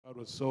It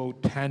was so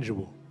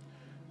tangible,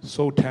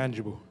 so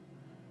tangible,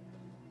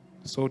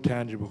 so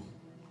tangible.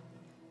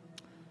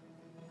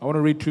 I want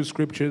to read two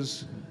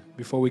scriptures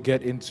before we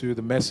get into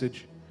the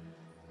message.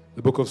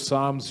 The book of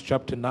Psalms,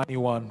 chapter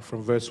 91,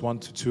 from verse 1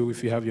 to 2.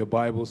 If you have your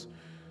Bibles,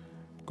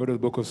 go to the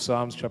book of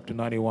Psalms, chapter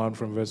 91,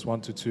 from verse 1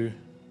 to 2.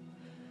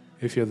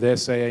 If you're there,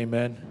 say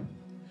amen.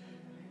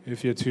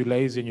 If you're too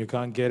lazy and you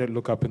can't get it,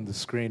 look up in the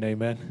screen,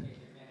 amen.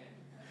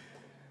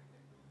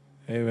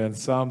 Amen.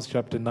 Psalms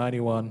chapter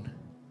 91,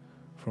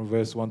 from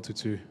verse 1 to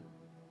 2.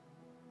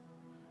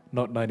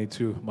 Not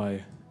 92,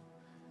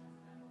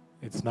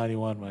 it's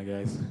 91, my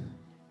guys.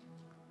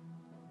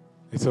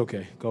 It's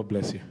okay. God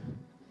bless you.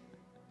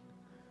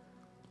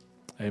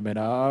 Amen.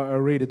 I'll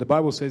read it. The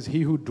Bible says,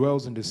 "He who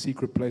dwells in the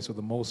secret place of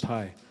the Most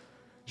High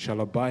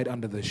shall abide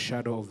under the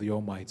shadow of the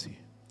Almighty.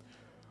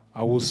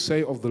 I will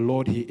say of the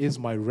Lord, He is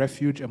my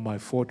refuge and my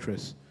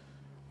fortress,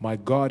 my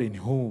God in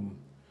whom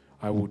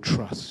I will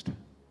trust."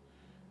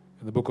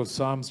 In the book of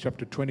Psalms,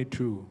 chapter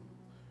 22,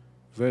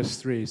 verse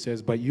 3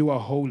 says, "But you are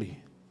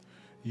holy,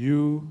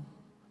 you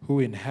who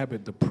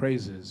inhabit the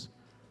praises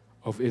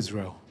of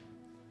Israel."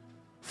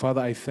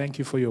 Father, I thank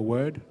you for your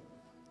word,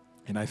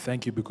 and I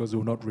thank you because it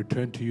will not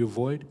return to you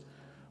void,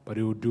 but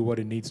it will do what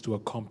it needs to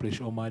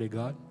accomplish, Almighty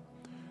God.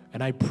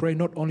 And I pray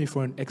not only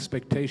for an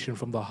expectation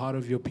from the heart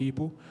of your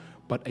people,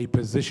 but a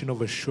position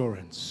of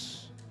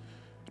assurance,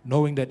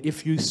 knowing that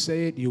if you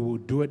say it, you will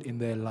do it in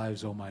their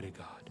lives, Almighty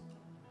God.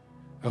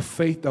 A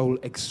faith that will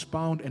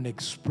expound and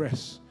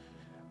express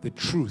the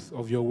truth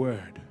of your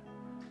word.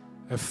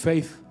 A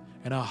faith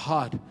and a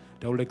heart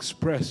that will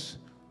express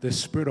the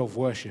spirit of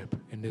worship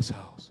in this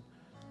house.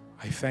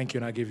 I thank you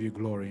and I give you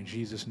glory in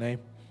Jesus' name.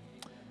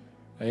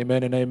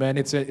 Amen and amen.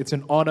 It's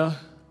an honor,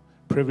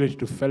 privilege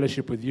to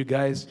fellowship with you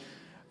guys.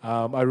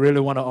 I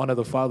really want to honor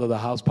the father of the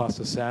house,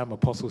 Pastor Sam,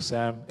 Apostle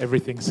Sam,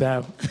 everything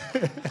Sam.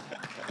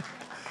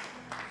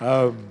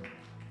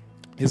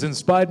 He's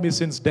inspired me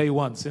since day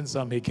one, since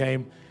he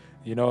came,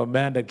 a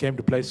man that came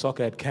to play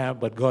soccer at camp,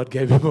 but God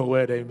gave him a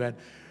word, amen.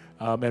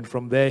 And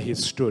from there he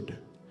stood.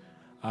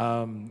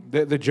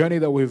 The journey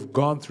that we've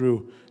gone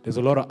through, there's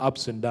a lot of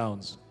ups and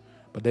downs,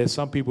 but there's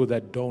some people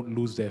that don't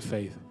lose their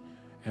faith.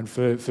 And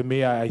for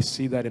me, I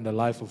see that in the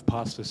life of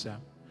Pastor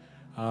Sam.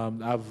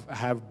 I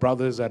have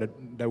brothers that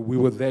we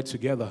were there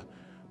together,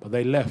 but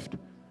they left.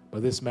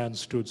 But this man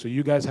stood. So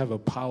you guys have a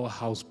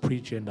powerhouse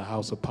preacher in the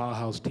house, a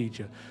powerhouse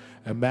teacher,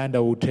 a man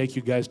that will take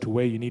you guys to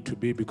where you need to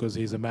be because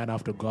he's a man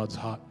after God's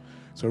heart.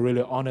 So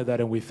really honor that,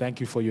 and we thank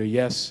you for your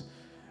yes.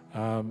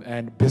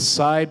 And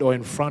beside or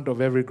in front of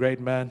every great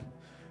man,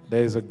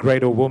 there is a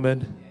greater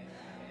woman.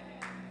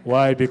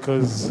 Why?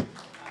 Because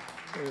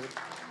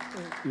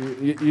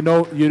you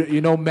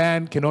know,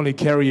 man can only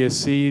carry a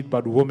seed,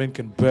 but woman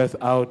can birth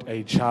out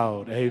a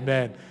child.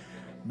 Amen.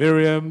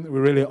 Miriam, we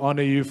really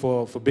honor you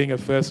for being a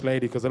first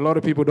lady, because a lot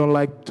of people don't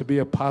like to be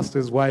a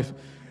pastor's wife,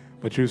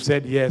 but you've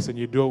said yes and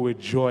you do it with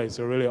joy.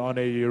 So really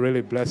honor you. You're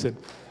really blessed.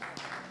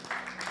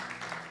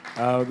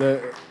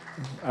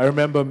 I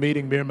remember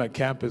meeting Miriam at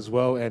camp as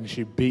well, and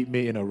she beat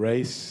me in a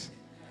race.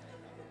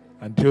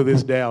 Until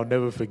this day, I'll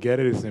never forget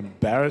it. It's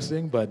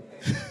embarrassing, but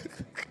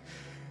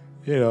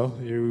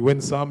you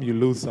win some, you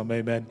lose some,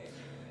 amen.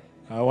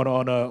 I want to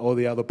honor all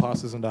the other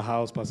pastors in the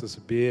house, Pastor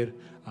Sabir,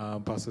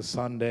 Pastor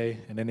Sunday,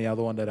 and any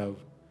other one that I've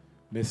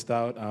missed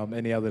out,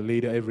 any other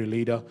leader, every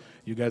leader.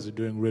 You guys are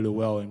doing really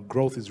well, and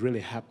growth is really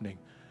happening.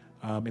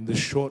 In the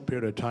short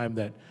period of time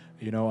that,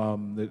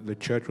 the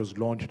church was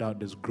launched out,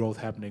 there's growth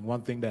happening.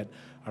 One thing that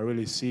I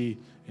really see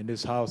in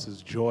this house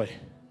is joy.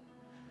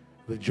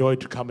 The joy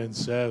to come and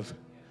serve.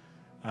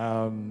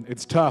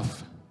 It's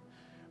tough.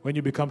 When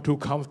you become too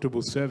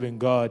comfortable serving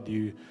God,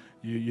 you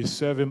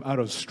serve Him out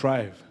of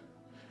strife,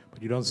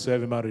 but you don't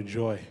serve Him out of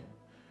joy.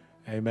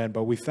 Amen.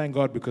 But we thank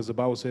God because the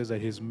Bible says that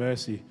His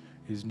mercy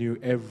is new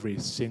every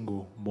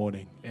single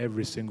morning,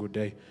 every single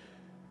day.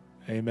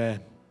 Amen.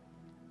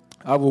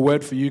 I have a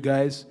word for you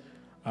guys.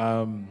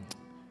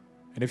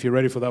 And if you're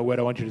ready for that word,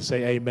 I want you to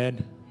say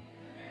amen.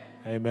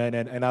 Amen.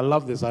 And I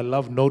love this. I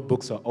love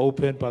notebooks are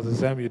open. Pastor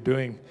Sam, you're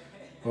doing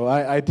well.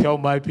 I tell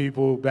my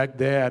people back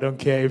there, I don't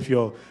care if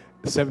you're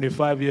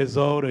 75 years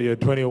old or you're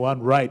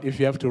 21, write. If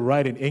you have to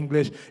write in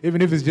English,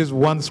 even if it's just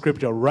one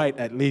scripture, write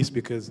at least,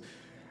 because,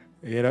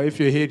 if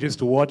you're here just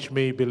to watch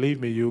me, believe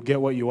me, you'll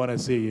get what you want to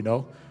see,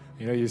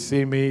 you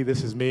see me,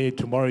 this is me,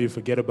 tomorrow you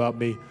forget about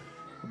me.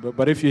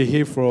 But if you're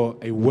here for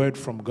a word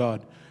from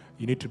God,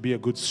 you need to be a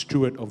good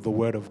steward of the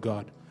word of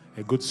God,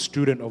 a good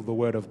student of the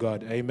word of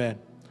God. Amen.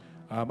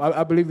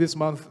 I believe this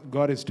month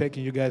God is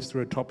taking you guys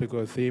through a topic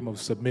or a theme of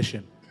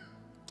submission.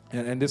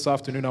 And this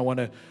afternoon I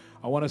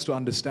want us to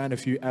understand a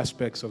few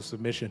aspects of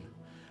submission.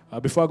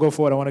 Before I go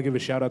forward, I want to give a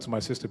shout out to my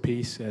sister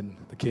Peace and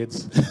the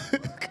kids.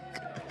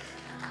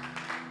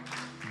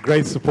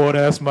 Great supporter.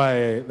 That's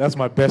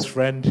my best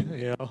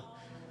friend.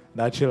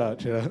 Now chill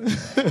out.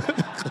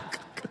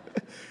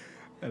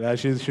 And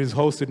she's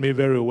hosted me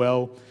very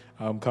well.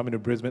 Coming to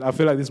Brisbane. I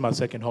feel like this is my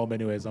second home,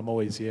 anyways. I'm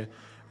always here.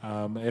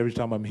 Every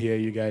time I'm here,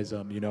 you guys,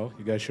 you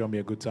guys show me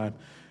a good time.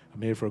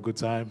 I'm here for a good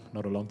time,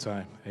 not a long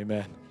time.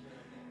 Amen.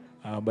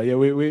 But yeah,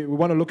 we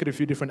want to look at a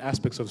few different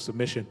aspects of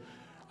submission.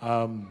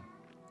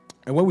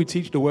 And when we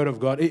teach the Word of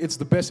God, it's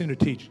the best thing to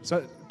teach.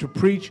 So to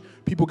preach,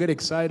 people get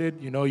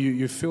excited,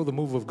 you feel the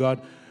move of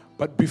God.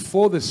 But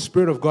before the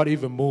Spirit of God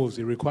even moves,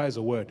 it requires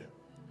a word.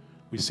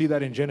 We see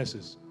that in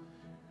Genesis.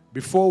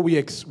 Before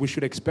we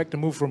should expect a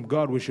move from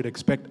God, we should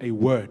expect a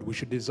word. We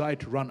should desire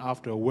to run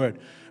after a word,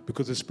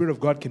 because the Spirit of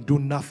God can do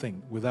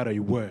nothing without a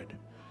word.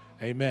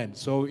 Amen.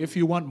 So if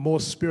you want more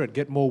Spirit,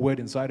 get more word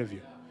inside of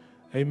you.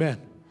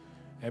 Amen.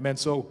 Amen.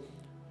 So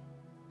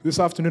this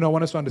afternoon, I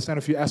want us to understand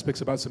a few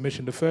aspects about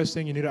submission. The first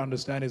thing you need to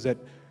understand is that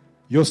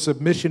your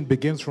submission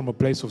begins from a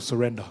place of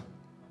surrender.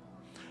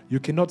 You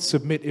cannot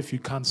submit if you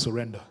can't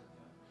surrender.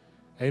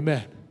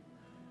 Amen.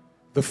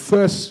 The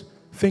first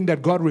thing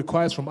that God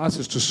requires from us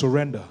is to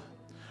surrender,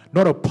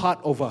 not a part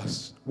of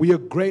us. We are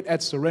great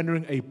at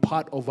surrendering a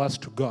part of us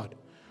to God,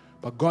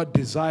 but God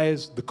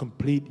desires the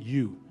complete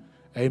you.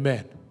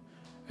 Amen.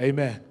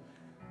 Amen.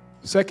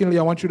 Secondly,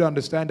 I want you to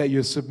understand that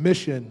your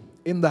submission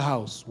in the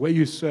house where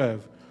you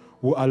serve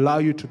will allow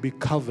you to be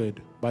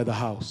covered by the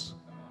house.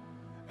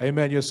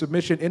 Amen. Your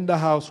submission in the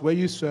house where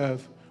you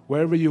serve,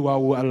 wherever you are,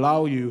 will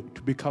allow you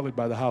to be covered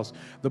by the house.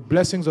 The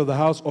blessings of the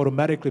house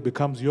automatically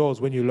becomes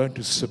yours when you learn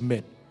to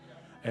submit.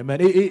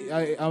 Amen.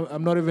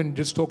 I'm not even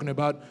just talking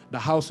about the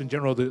house in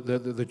general,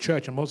 the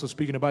church. I'm also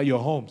speaking about your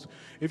homes.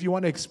 If you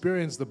want to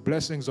experience the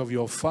blessings of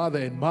your father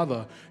and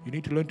mother, you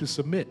need to learn to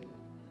submit.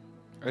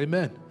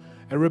 Amen.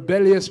 A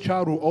rebellious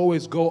child will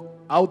always go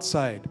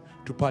outside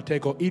to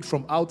partake or eat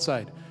from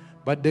outside.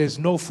 But there's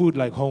no food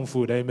like home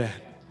food. Amen.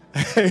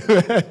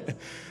 Amen.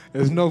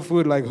 There's no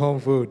food like home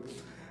food.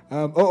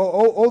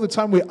 All the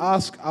time we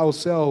ask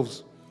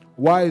ourselves,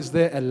 why is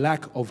there a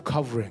lack of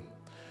covering?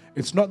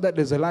 It's not that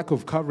there's a lack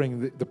of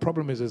covering. The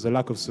problem is there's a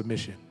lack of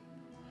submission.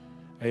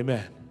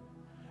 Amen.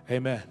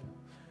 Amen.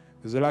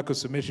 There's a lack of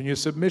submission. Your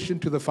submission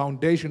to the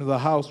foundation of the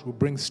house will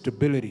bring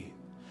stability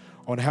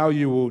on how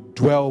you will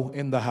dwell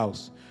in the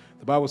house.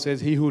 The Bible says,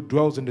 he who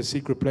dwells in the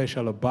secret place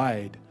shall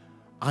abide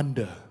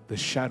under the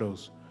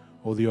shadows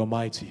of the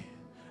Almighty.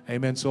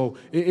 Amen. So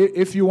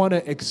if you want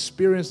to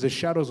experience the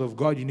shadows of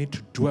God, you need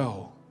to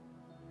dwell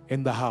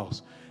in the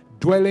house.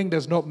 Dwelling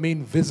does not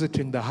mean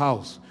visiting the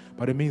house,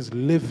 but it means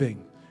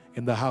living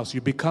in the house.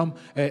 You become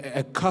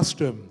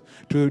accustomed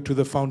to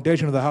the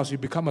foundation of the house. You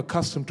become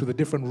accustomed to the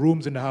different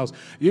rooms in the house.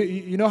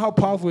 You know how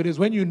powerful it is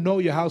when you know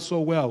your house so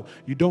well,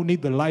 you don't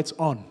need the lights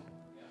on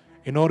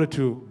in order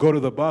to go to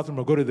the bathroom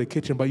or go to the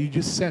kitchen, but you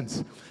just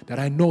sense that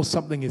I know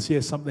something is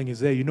here, something is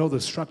there. You know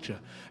the structure.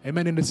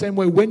 Amen. In the same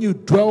way, when you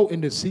dwell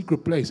in the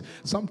secret place,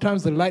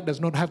 sometimes the light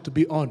does not have to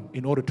be on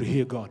in order to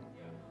hear God.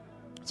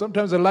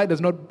 Sometimes the light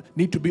does not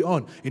need to be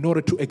on in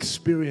order to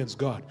experience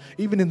God.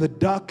 Even in the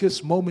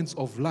darkest moments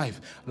of life,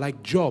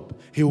 like Job,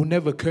 he will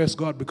never curse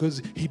God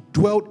because he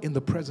dwelt in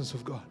the presence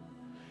of God.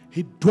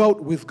 He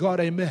dwelt with God,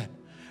 amen.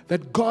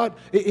 That God,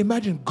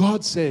 imagine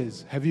God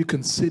says, have you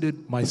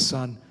considered my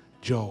son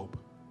Job?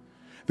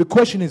 The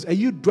question is, are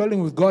you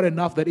dwelling with God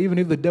enough that even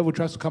if the devil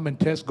tries to come and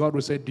test, God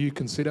will say, do you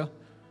consider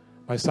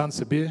my son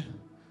Sabir?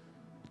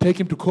 Take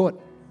him to court.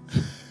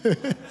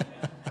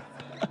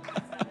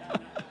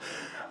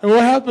 And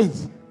what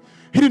happens?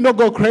 He did not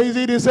go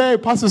crazy. He didn't say, hey,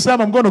 Pastor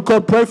Sam, I'm going to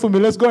court, pray for me,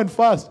 let's go and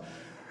fast.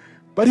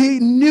 But he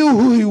knew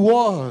who he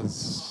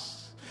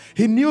was.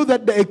 He knew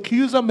that the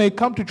accuser may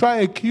come to try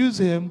and accuse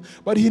him,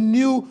 but he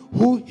knew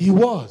who he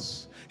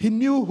was. He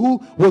knew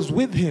who was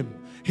with him.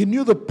 He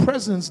knew the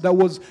presence that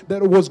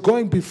was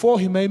going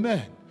before him,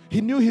 amen. He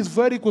knew his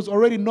verdict was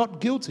already not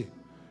guilty,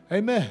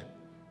 amen.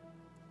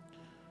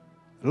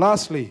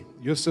 Lastly,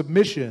 your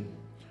submission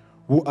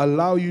will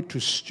allow you to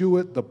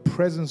steward the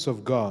presence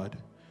of God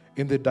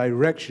in the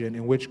direction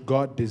in which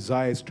God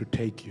desires to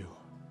take you.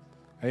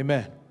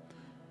 Amen.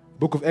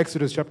 Book of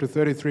Exodus chapter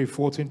 33,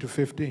 14 to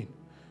 15.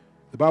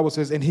 The Bible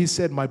says, and he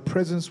said, my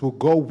presence will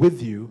go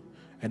with you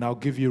and I'll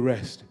give you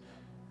rest.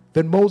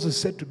 Then Moses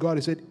said to God,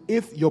 he said,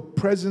 if your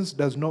presence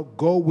does not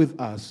go with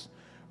us,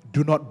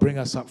 do not bring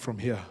us up from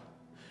here.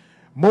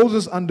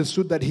 Moses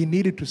understood that he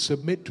needed to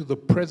submit to the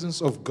presence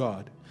of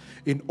God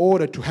in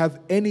order to have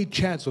any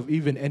chance of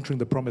even entering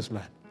the promised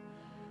land.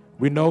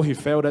 We know he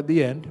failed at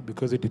the end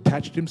because he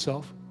detached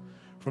himself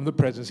from the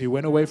presence. He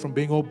went away from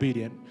being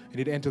obedient and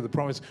he'd enter the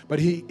promise. But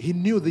he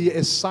knew the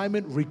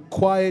assignment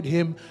required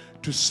him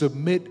to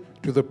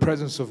submit to the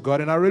presence of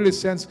God. And I really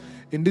sense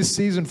in this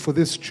season for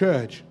this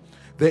church,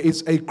 there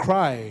is a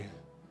cry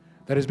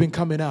that has been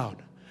coming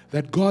out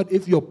that God,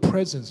 if your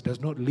presence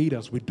does not lead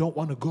us, we don't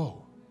want to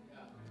go.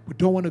 We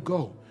don't want to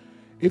go.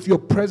 If your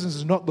presence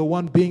is not the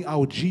one being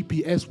our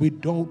GPS, we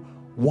don't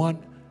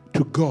want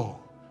to go.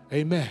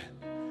 Amen.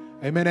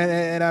 Amen.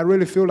 And I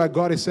really feel like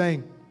God is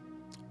saying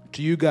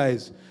to you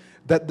guys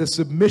that the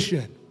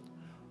submission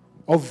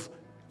of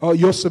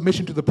your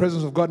submission to the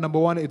presence of God, number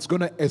one, it's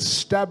going to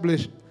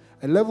establish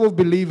a level of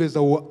believers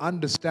that will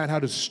understand how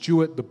to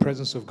steward the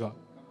presence of God.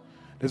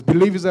 There's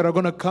believers that are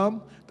going to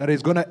come that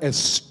is going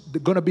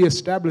to be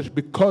established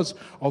because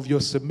of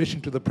your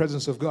submission to the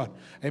presence of God.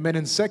 Amen.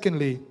 And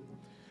secondly,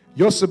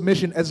 your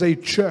submission as a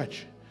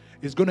church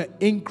is going to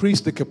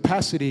increase the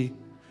capacity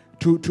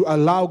to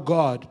allow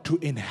God to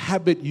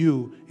inhabit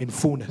you in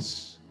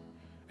fullness.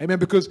 Amen.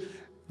 Because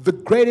the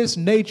greatest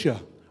nature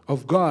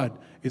of God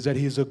is that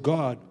He is a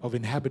God of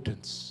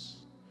inhabitants.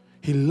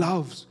 He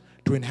loves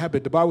to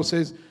inhabit. The Bible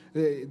says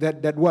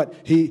that what?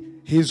 He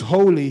is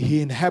holy.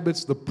 He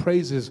inhabits the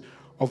praises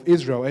of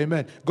Israel.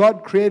 Amen.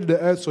 God created the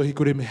earth so He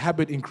could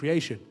inhabit in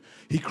creation.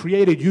 He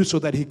created you so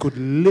that He could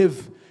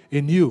live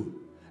in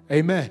you.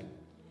 Amen.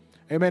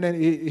 Amen. And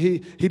he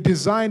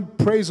designed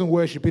praise and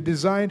worship. He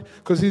designed,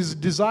 because His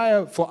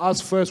desire for us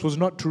first was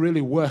not to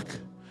really work,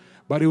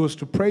 but it was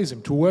to praise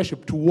Him, to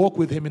worship, to walk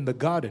with Him in the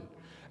garden.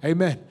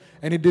 Amen.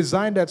 And He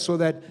designed that so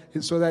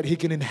that He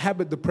can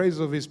inhabit the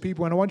praises of His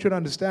people. And I want you to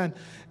understand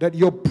that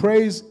your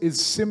praise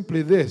is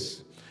simply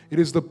this. It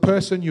is the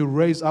person you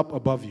raise up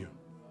above you.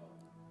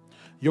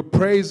 Your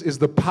praise is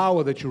the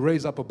power that you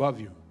raise up above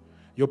you.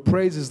 Your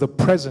praise is the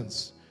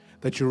presence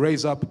that you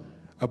raise up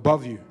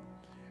above you.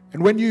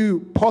 And when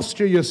you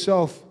posture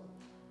yourself,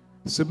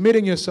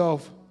 submitting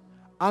yourself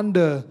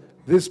under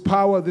this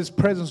power, this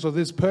presence of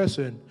this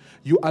person,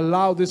 you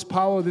allow this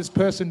power, this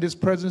person, this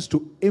presence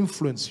to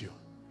influence you.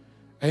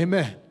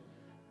 Amen.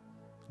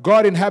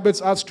 God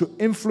inhabits us to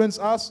influence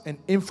us and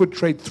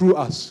infiltrate through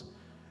us.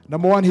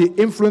 Number one, He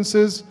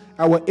influences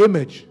our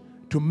image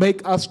to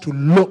make us to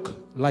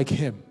look like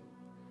Him.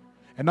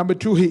 And number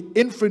two, He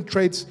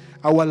infiltrates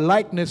our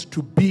likeness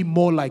to be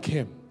more like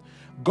Him.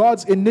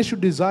 God's initial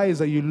desire is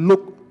that you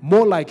look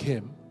more like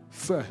Him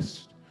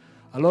first.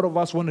 A lot of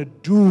us want to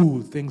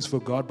do things for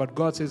God, but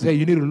God says, hey,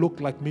 you need to look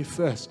like me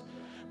first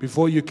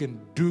before you can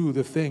do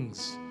the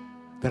things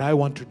that I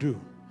want to do.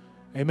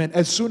 Amen.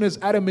 As soon as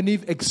Adam and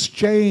Eve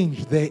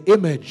exchanged their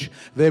image,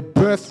 their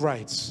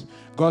birthrights,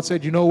 God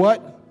said, you know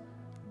what?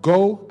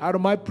 Go out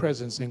of my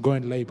presence and go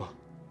and labor.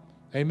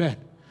 Amen.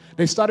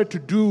 They started to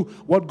do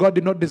what God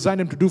did not design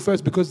them to do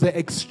first because they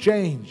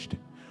exchanged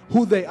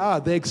who they are.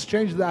 They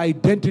exchanged their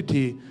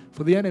identity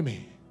for the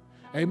enemy.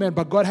 Amen.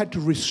 But God had to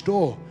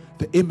restore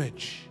the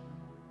image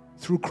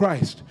through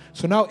Christ.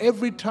 So now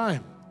every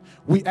time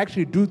we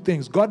actually do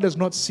things, God does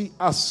not see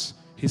us.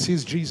 He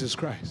sees Jesus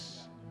Christ.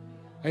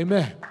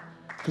 Amen.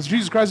 Because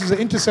Jesus Christ is an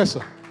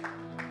intercessor.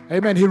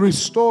 Amen. He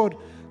restored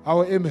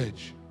our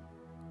image.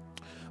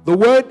 The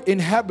word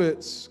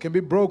inhabits can be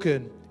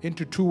broken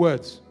into two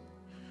words,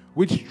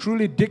 which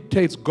truly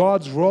dictates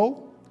God's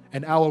role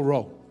and our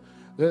role.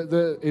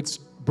 It's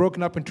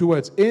broken up in two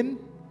words, in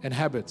and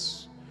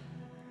habits.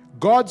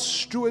 God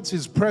stewards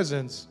His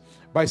presence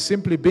by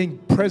simply being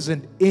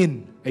present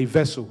in a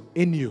vessel,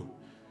 in you.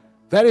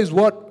 That is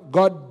what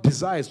God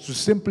desires, to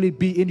simply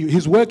be in you.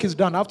 His work is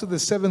done. After the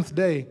seventh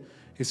day,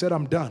 He said,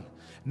 I'm done.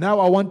 Now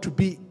I want to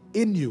be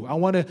in you. I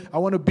want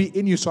to be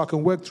in you so I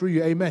can work through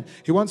you. Amen.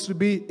 He wants to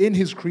be in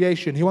His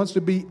creation. He wants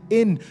to be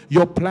in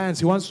your plans.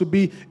 He wants to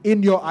be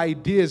in your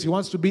ideas. He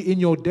wants to be in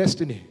your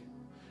destiny.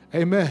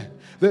 Amen.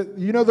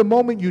 The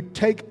moment you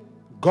take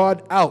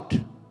God out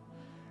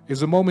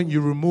is the moment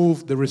you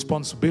remove the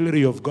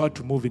responsibility of God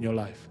to move in your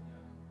life.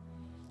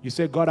 You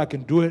say, God, I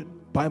can do it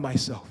by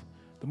myself.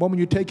 The moment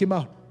you take Him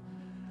out,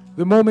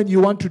 the moment you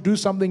want to do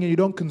something and you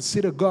don't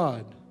consider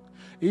God,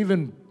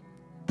 even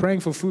praying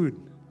for food,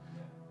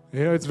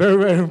 it's very,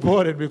 very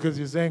important because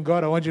you're saying,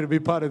 God, I want you to be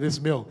part of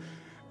this meal.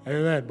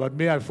 Amen. But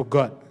me, I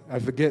forgot. I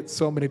forget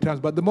so many times.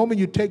 But the moment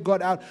you take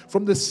God out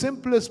from the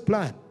simplest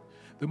plan,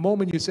 the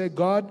moment you say,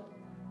 God,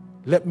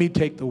 let me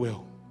take the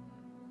wheel.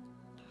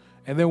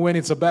 And then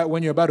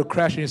when you're about to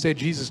crash and you say,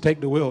 Jesus,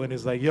 take the wheel. And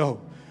it's like,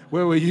 yo,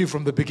 where were you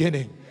from the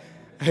beginning?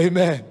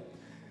 Amen.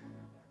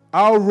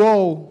 Our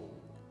role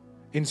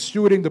in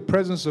stewarding the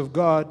presence of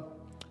God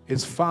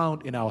is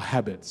found in our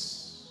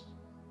habits.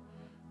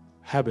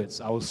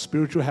 Habits, our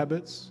spiritual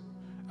habits,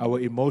 our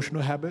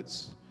emotional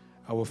habits,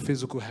 our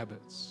physical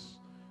habits.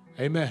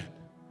 Amen.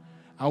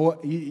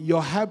 You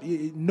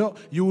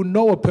will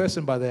know a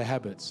person by their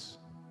habits.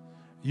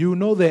 You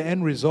know their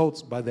end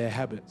results by their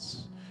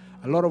habits.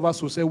 A lot of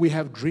us will say we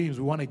have dreams.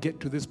 We want to get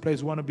to this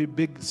place. We want to be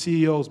big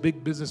CEOs,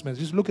 big businessmen.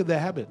 Just look at their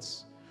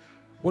habits.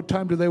 What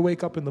time do they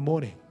wake up in the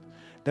morning?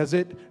 Does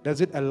it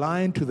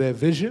align to their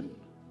vision?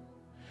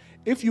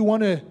 If you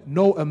want to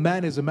know a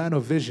man is a man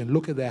of vision,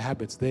 look at their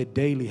habits, their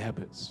daily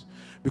habits.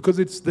 Because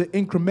it's the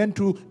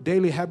incremental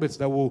daily habits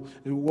that will,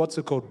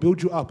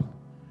 build you up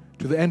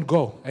to the end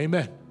goal.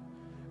 Amen.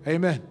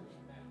 Amen.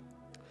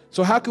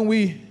 So how can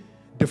we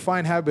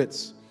define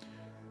habits?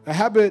 A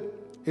habit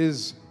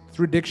is,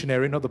 through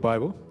dictionary, not the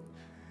Bible,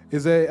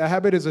 a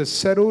habit is a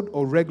settled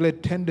or regular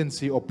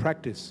tendency or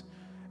practice,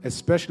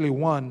 especially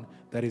one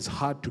that is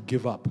hard to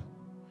give up.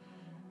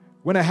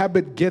 When a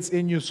habit gets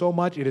in you so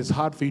much, it is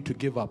hard for you to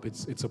give up.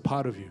 It's a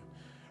part of you.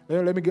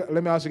 Let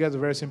me ask you guys a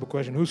very simple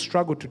question. Who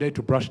struggled today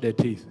to brush their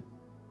teeth?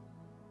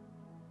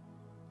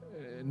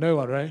 No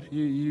one, right?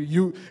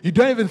 You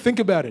don't even think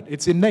about it.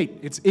 It's innate.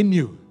 It's in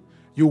you.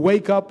 You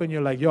wake up and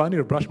you're like, yo, I need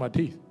to brush my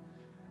teeth.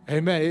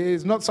 Amen.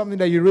 It's not something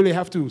that you really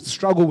have to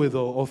struggle with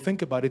or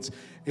think about.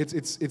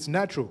 It's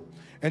natural.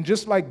 And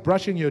just like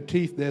brushing your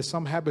teeth, there's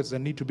some habits that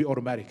need to be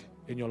automatic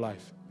in your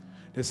life.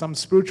 There's some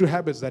spiritual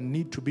habits that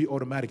need to be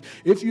automatic.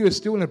 If you are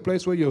still in a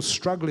place where you're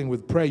struggling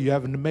with prayer, you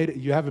haven't made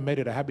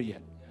it a habit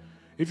yet.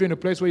 If you're in a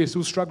place where you're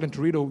still struggling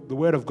to read the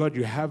Word of God,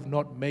 you have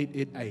not made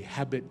it a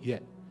habit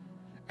yet.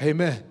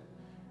 Amen.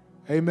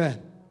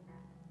 Amen.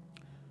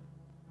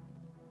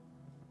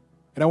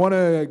 And I want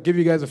to give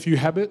you guys a few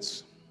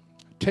habits.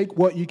 Take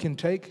what you can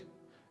take.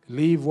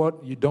 Leave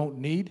what you don't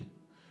need.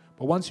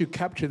 But once you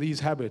capture these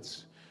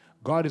habits,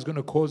 God is going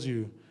to cause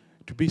you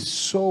to be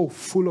so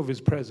full of His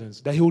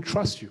presence that He will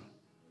trust you.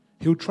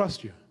 He will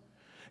trust you.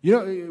 You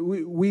know,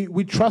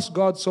 we trust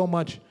God so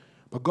much,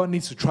 but God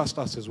needs to trust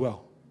us as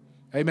well.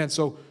 Amen.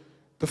 So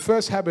the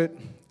first habit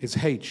is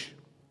H,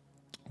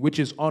 which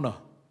is honor.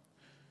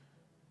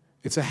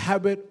 It's a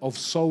habit of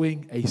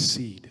sowing a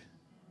seed.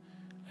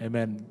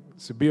 Amen.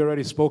 Sabir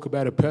already spoke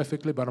about it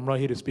perfectly, but I'm not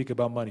here to speak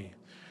about money.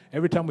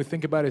 Every time we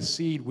think about a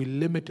seed, we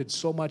limit it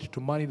so much to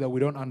money that we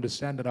don't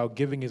understand that our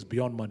giving is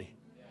beyond money.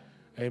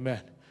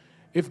 Amen.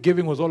 If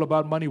giving was all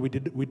about money, we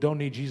don't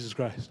need Jesus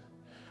Christ.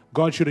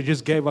 God should have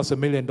just gave us $1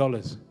 million.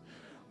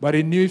 But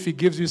He knew if He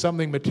gives you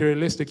something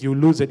materialistic, you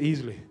lose it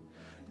easily.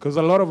 Because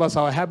a lot of us,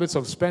 our habits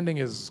of spending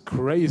is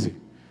crazy.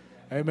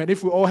 Amen.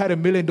 If we all had $1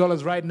 million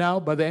right now,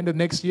 by the end of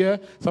next year,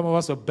 some of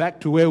us are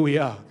back to where we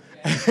are.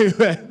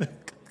 Amen.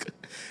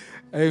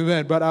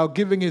 Amen. But our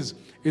giving is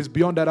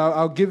beyond that.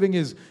 Our giving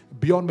is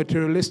beyond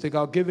materialistic.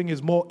 Our giving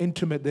is more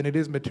intimate than it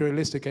is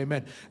materialistic.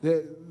 Amen.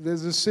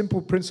 There's a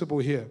simple principle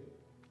here.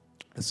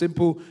 A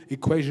simple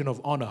equation of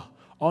honor.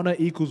 Honor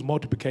equals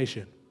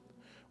multiplication.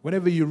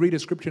 Whenever you read a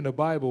scripture in the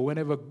Bible,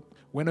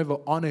 whenever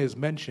honor is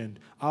mentioned,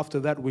 after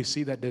that we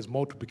see that there's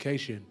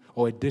multiplication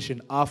or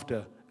addition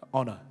after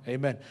honor.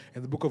 Amen.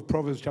 In the book of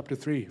Proverbs chapter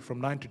 3 from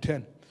 9 to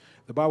 10,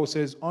 the Bible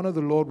says, honor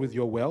the Lord with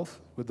your wealth,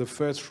 with the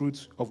first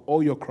fruits of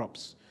all your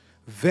crops.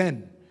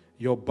 Then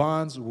your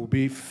barns will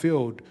be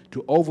filled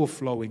to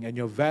overflowing, and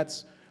your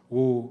vats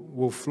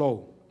will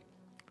flow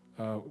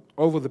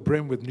over the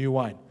brim with new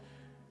wine.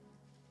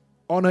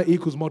 Honor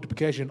equals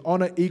multiplication.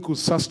 Honor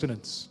equals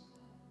sustenance.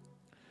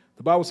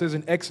 The Bible says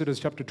in Exodus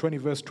chapter 20,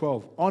 verse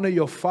 12, honor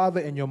your father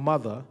and your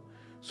mother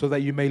so that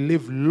you may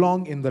live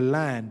long in the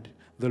land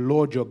the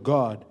Lord your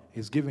God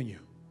is giving you.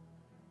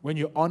 When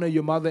you honor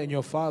your mother and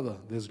your father,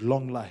 there's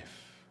long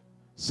life,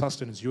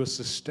 sustenance. You are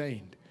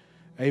sustained.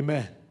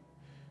 Amen.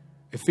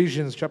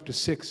 Ephesians chapter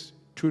 6,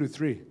 2 to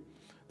 3.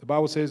 The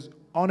Bible says,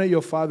 honor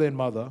your father and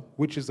mother,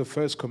 which is the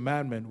first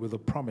commandment with a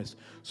promise,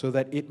 so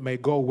that it may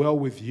go well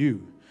with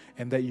you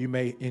and that you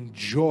may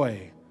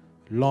enjoy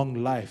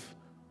long life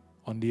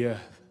on the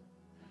earth.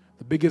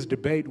 The biggest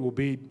debate will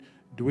be,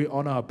 do we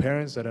honor our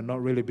parents that are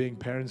not really being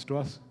parents to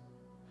us?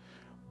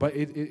 But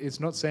it's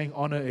not saying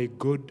honor a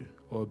good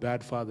or a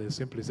bad father. It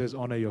simply says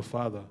honor your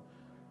father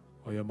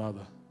or your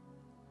mother.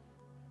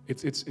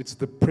 It's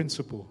the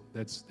principle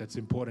that's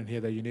important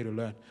here that you need to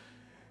learn.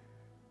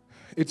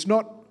 It's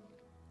not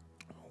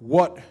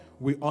what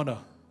we honor.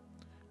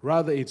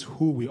 Rather, it's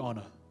who we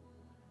honor.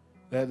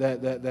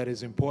 That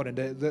is important.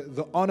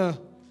 The honor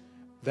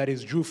that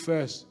is due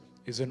first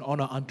is an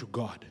honor unto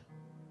God.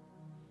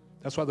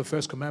 That's why the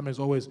first commandment is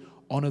always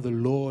honor the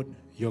Lord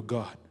your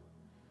God.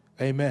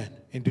 Amen.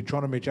 In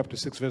Deuteronomy chapter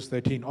 6, verse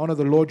 13, honor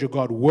the Lord your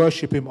God,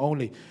 worship Him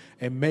only,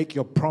 and make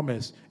your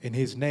promise in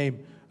His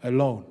name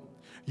alone.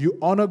 You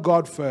honor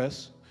God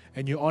first,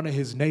 and you honor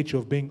His nature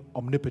of being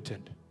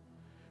omnipotent.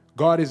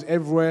 God is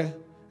everywhere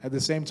at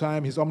the same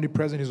time. He's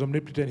omnipresent, He's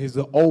omnipotent, He's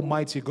the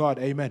almighty God.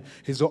 Amen.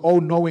 He's the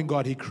all-knowing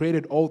God. He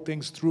created all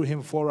things through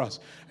Him for us.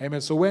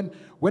 Amen. So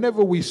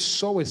whenever we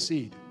sow a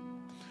seed,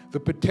 the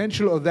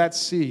potential of that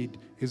seed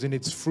is in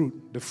its fruit,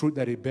 the fruit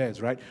that it bears,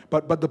 right?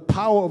 But the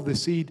power of the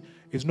seed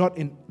is not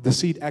in the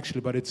seed actually,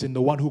 but it's in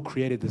the one who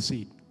created the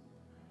seed.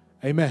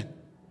 Amen.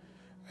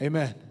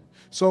 Amen.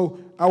 So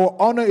our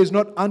honor is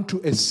not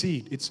unto a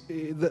seed. It's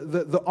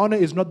the honor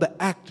is not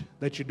the act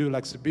that you do,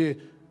 like Sabir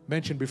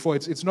mentioned before.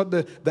 It's not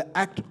the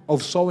act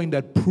of sowing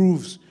that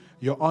proves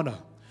your honor.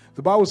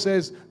 The Bible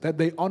says that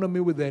they honor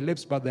me with their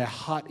lips, but their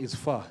heart is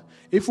far.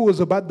 If it was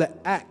about the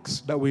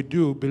acts that we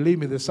do, believe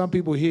me, there's some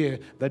people here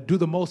that do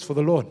the most for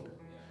the Lord.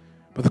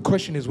 But the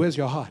question is, where's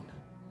your heart?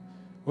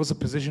 What's the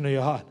position of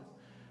your heart?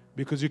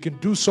 Because you can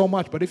do so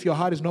much, but if your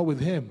heart is not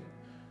with Him,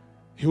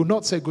 He will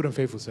not say, good and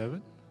faithful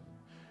servant.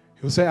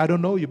 He will say, I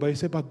don't know you. But He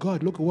say, but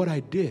God, look at what I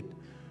did.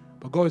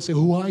 But God will say,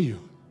 who are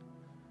you?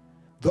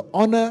 The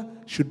honor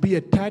should be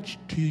attached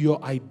to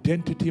your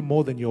identity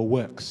more than your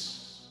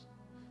works.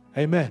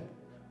 Amen.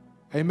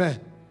 Amen.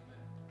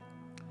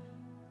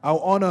 Our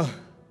honor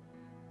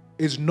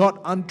is not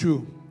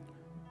unto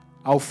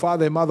our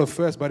father and mother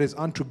first, but is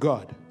unto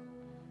God.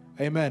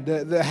 Amen.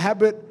 The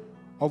habit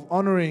of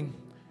honoring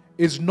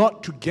is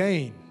not to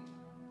gain.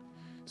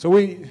 So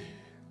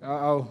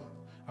I'll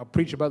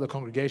preach about the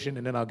congregation,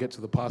 and then I'll get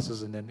to the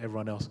pastors and then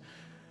everyone else.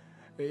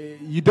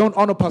 You don't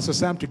honor Pastor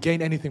Sam to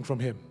gain anything from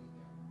him.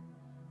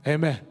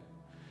 Amen.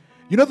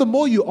 You know, the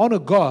more you honor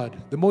God,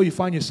 the more you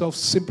find yourself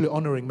simply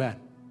honoring man.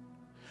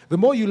 The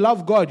more you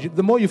love God,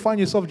 the more you find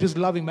yourself just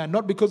loving man,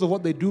 not because of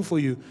what they do for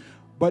you,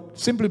 but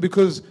simply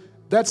because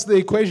that's the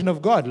equation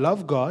of God.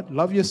 Love God,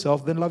 love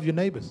yourself, then love your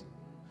neighbors.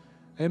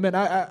 Amen.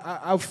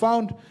 I've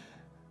found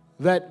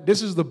that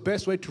this is the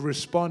best way to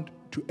respond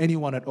to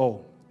anyone at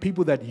all.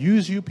 People that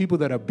use you, people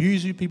that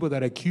abuse you, people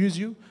that accuse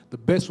you, the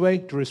best way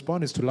to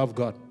respond is to love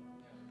God.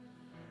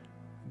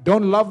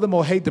 Don't love them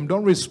or hate them.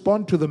 Don't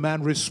respond to the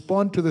man.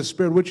 Respond to the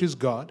Spirit, which is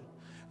God.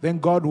 Then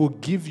God will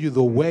give you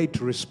the way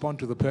to respond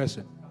to the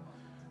person.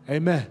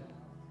 Amen.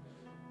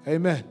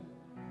 Amen.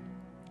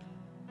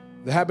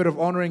 The habit of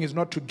honoring is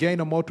not to gain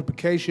a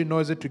multiplication,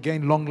 nor is it to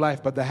gain long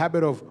life, but the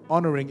habit of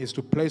honoring is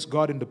to place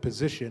God in the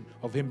position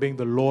of Him being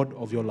the Lord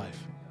of your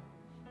life.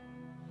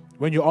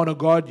 When you honor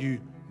God, you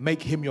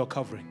make Him your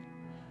covering.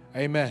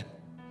 Amen.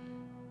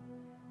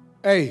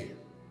 A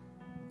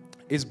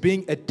is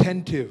being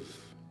attentive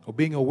or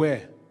being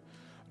aware,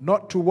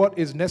 not to what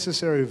is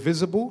necessarily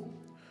visible,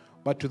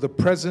 but to the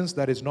presence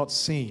that is not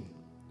seen.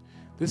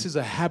 This is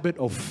a habit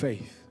of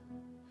faith.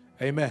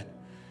 Amen.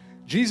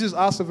 Jesus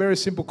asked a very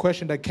simple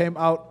question that came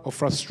out of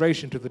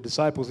frustration to the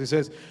disciples. He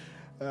says,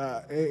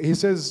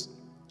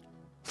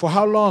 for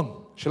how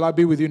long shall I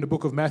be with you? In the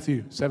book of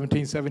Matthew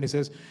 17:7, he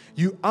says,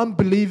 you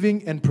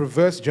unbelieving and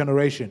perverse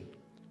generation,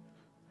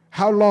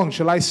 how long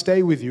shall I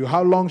stay with you?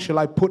 How long shall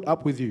I put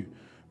up with you?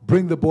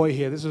 Bring the boy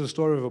here. This is a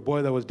story of a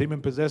boy that was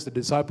demon-possessed. The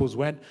disciples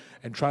went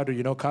and tried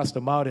to, cast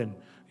him out, and,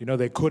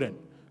 they couldn't.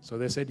 So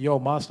they said, yo,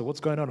 master, what's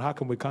going on? How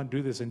come we can't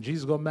do this? And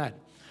Jesus got mad.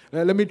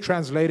 Let me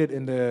translate it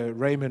in the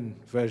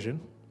Raymond version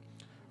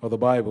of the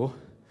Bible,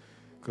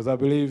 because I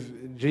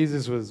believe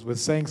Jesus was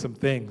saying some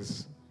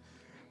things.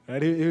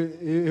 Right?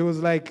 He was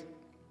like,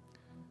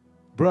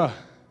 bruh,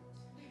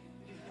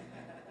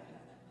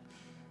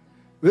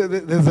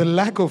 there's a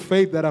lack of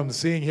faith that I'm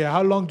seeing here.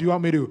 How long do you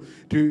want me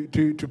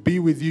to be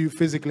with you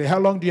physically? How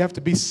long do you have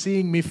to be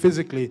seeing me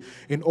physically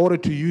in order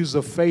to use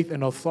the faith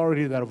and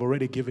authority that I've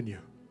already given you?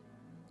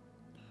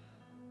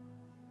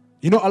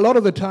 A lot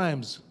of the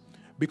times,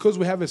 because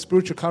we have a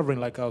spiritual covering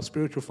like our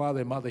spiritual father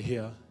and mother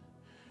here,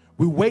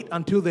 we wait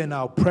until they're in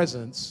our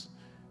presence,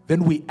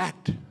 then we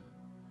act.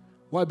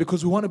 Why?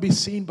 Because we want to be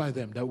seen by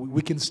them, that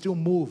we can still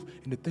move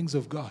in the things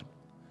of God.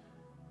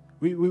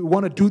 We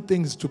want to do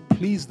things to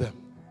please them.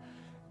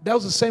 That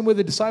was the same way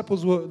the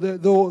disciples were. They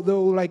were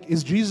like,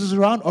 is Jesus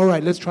around? All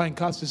right, let's try and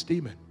cast this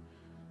demon.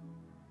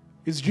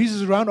 Is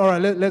Jesus around? All right,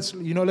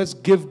 let's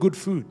give good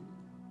food.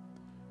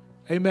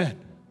 Amen.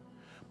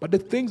 But the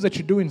things that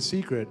you do in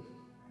secret,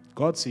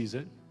 God sees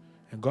it,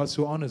 and God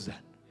still honors that.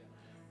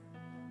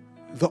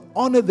 The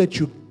honor that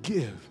you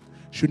give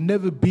should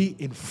never be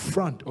in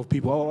front of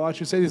people. Or I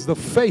should say this, the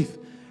faith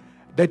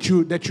that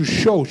you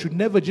show should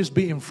never just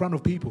be in front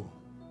of people.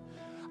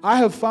 I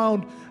have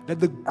found that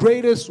the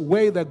greatest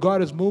way that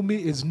God has moved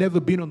me is never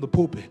been on the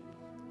pulpit.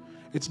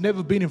 It's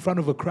never been in front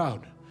of a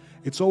crowd.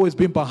 It's always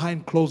been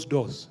behind closed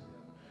doors.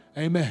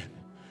 Amen.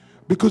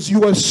 Because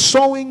you are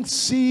sowing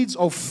seeds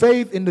of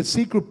faith in the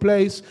secret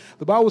place.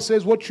 The Bible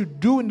says what you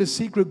do in the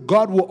secret,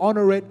 God will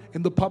honor it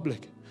in the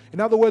public.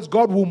 In other words,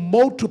 God will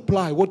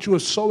multiply what you are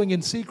sowing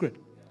in secret.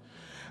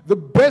 The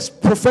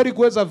best prophetic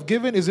words I've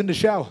given is in the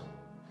shower.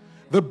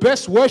 The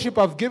best worship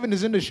I've given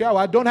is in the shower.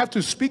 I don't have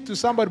to speak to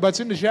somebody, but it's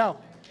in the shower.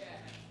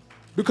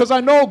 Because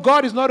I know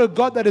God is not a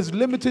God that is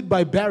limited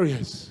by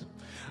barriers.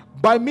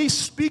 By me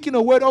speaking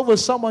a word over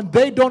someone,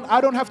 I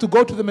don't have to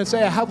go to them and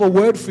say, I have a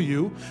word for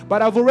you,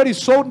 but I've already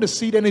sown the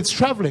seed and it's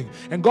traveling.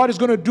 And God is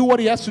going to do what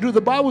He has to do.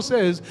 The Bible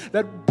says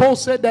that Paul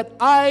said that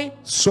I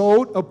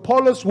sowed,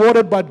 Apollos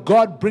watered, but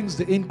God brings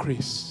the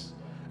increase.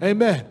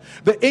 Amen.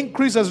 The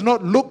increase does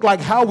not look like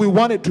how we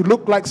want it to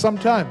look like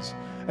sometimes.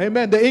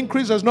 Amen. The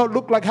increase does not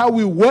look like how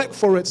we work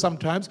for it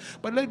sometimes,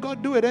 but let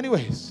God do it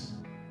anyways.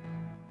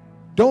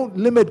 Don't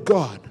limit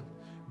God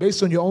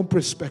based on your own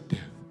perspective.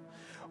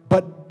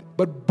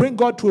 But bring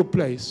God to a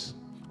place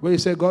where you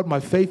say, God, my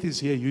faith is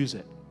here, use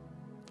it.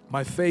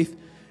 My faith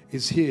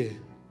is here,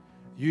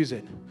 use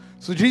it.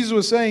 So Jesus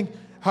was saying,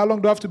 how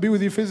long do I have to be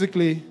with you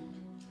physically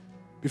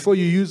before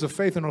you use the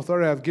faith and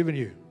authority I've given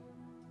you?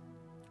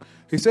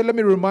 He said, let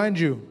me remind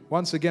you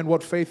once again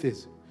what faith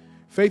is.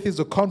 Faith is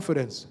the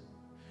confidence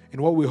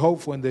in what we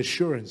hope for and the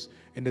assurance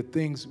in the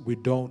things we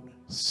don't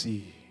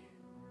see.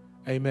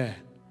 Amen.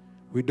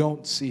 We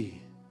don't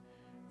see.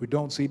 We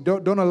don't see.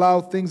 Don't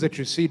allow things that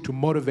you see to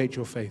motivate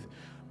your faith.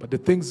 But the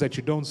things that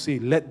you don't see,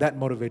 let that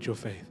motivate your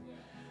faith.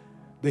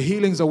 The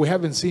healings that we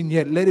haven't seen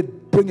yet, let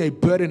it bring a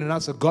burden in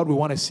us that God, we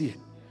want to see it.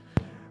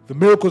 The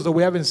miracles that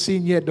we haven't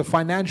seen yet, the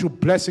financial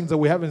blessings that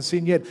we haven't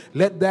seen yet,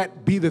 let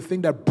that be the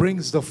thing that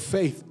brings the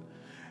faith.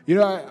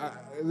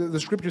 The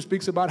scripture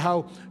speaks about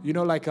how,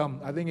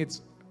 I think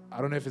it's,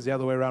 I don't know if it's the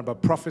other way around,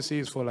 but prophecy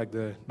is for like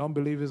the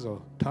non-believers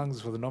or tongues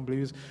for the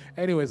non-believers.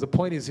 Anyways, the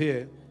point is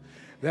here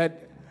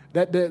that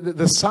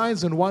the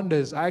signs and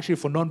wonders are actually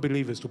for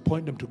non-believers to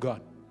point them to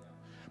God.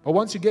 But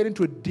once you get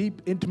into a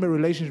deep, intimate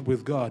relationship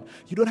with God,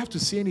 you don't have to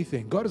see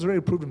anything. God has already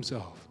proved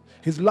Himself.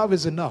 His love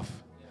is enough.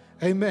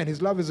 Amen.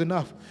 His love is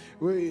enough.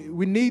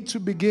 We need to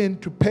begin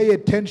to pay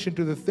attention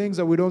to the things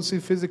that we don't see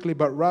physically,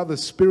 but rather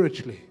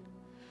spiritually.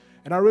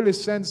 And I really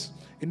sense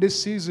in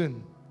this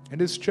season, in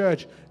this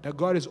church, that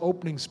God is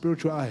opening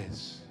spiritual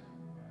eyes.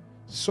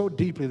 so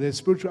deeply. There's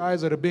spiritual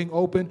eyes that are being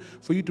opened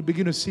for you to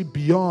begin to see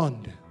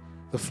beyond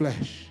the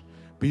flesh,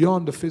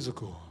 beyond the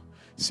physical.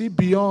 See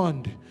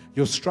beyond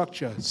your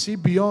structure. See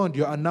beyond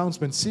your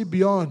announcements. See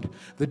beyond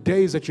the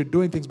days that you're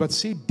doing things, but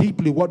see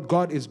deeply what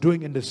God is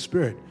doing in the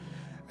Spirit.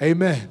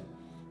 Amen.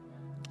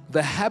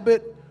 The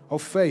habit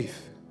of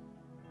faith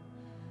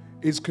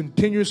is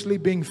continuously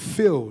being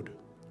filled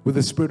with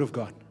the Spirit of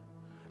God.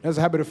 That's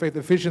the habit of faith.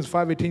 Ephesians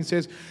 5:18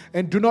 says,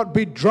 and do not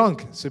be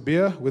drunk,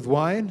 Sabir, with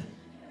wine,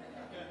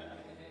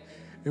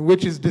 in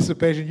which is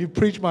dissipation. You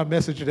preached my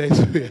message today,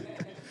 Sabir.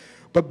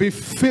 But be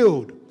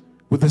filled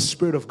with the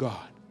Spirit of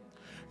God.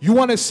 You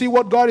want to see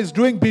what God is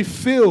doing? Be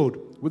filled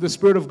with the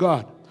Spirit of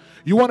God.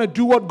 You want to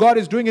do what God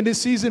is doing in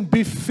this season?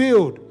 Be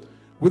filled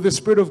with the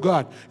Spirit of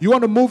God. You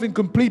want to move in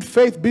complete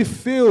faith? Be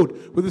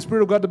filled with the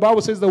Spirit of God. The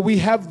Bible says that we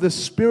have the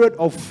spirit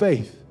of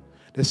faith.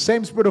 The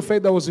same spirit of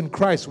faith that was in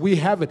Christ. We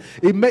have it.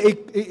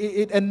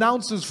 It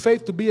announces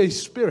faith to be a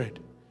spirit.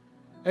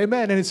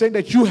 Amen. And it's saying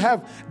that you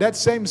have that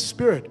same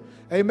spirit.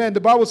 Amen.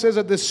 The Bible says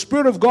that the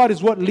Spirit of God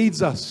is what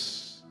leads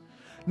us.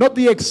 Not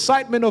the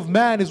excitement of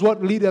man is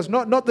what leads us.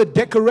 Not the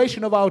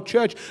decoration of our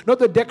church. Not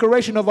the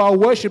decoration of our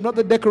worship. Not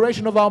the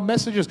decoration of our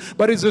messages.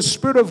 But it's the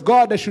Spirit of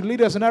God that should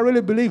lead us. And I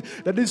really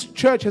believe that this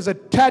church has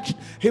attached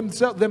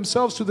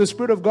themselves to the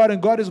Spirit of God.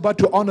 And God is about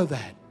to honor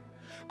that.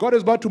 God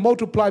is about to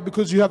multiply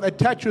because you have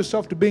attached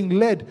yourself to being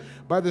led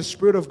by the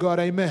Spirit of God.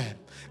 Amen.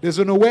 There's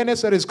an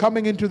awareness that is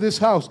coming into this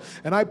house.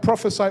 And I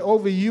prophesy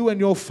over you and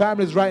your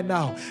families right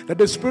now that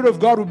the Spirit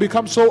of God will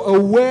become so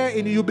aware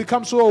in you. You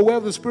become so aware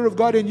of the Spirit of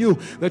God in you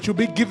that you'll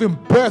be giving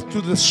birth to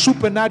the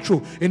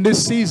supernatural in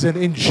this season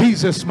in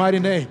Jesus' mighty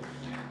name.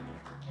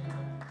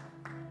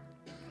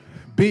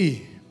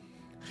 B.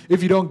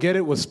 If you don't get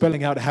it, we're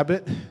spelling out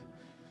habit.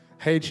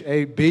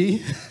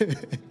 H-A-B.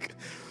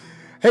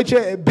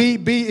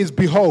 B is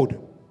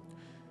behold.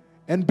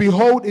 And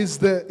behold is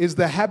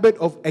the habit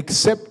of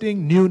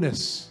accepting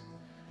newness.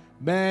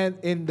 Man,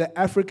 in the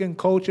African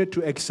culture,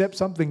 to accept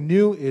something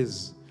new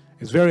is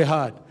very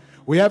hard.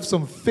 We have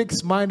some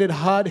fixed-minded,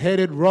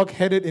 hard-headed,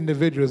 rock-headed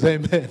individuals.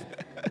 Amen.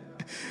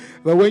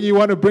 But when you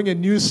want to bring a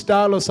new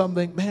style or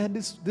something, man,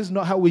 this is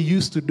not how we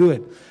used to do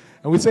it.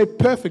 And we say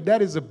perfect.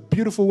 That is a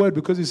beautiful word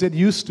because you said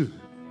used to.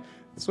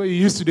 That's what you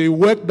used to do. It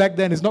worked back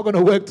then. It's not going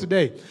to work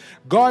today.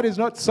 God is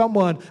not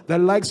someone that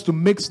likes to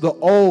mix the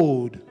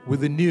old with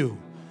the new.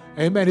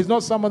 Amen. He's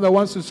not someone that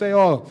wants to say,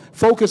 oh,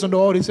 focus on the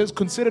old. He says,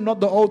 consider not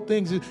the old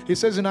things. He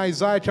says in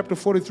Isaiah chapter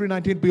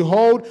 43:19,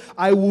 behold,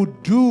 I will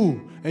do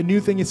a new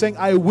thing. He's saying,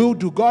 I will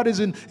do. God is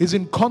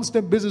in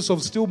constant business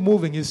of still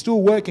moving. He's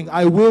still working.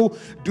 I will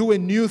do a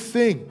new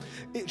thing.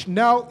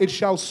 Now it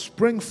shall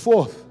spring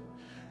forth.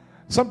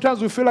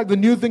 Sometimes we feel like the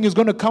new thing is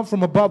going to come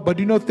from above, but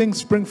do you know things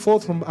spring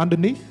forth from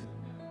underneath?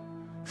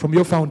 From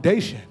your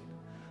foundation,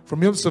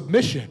 from your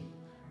submission.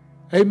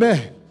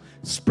 Amen.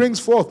 Springs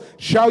forth.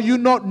 Shall you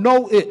not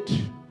know it?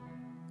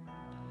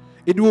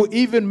 It will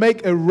even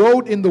make a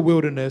road in the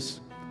wilderness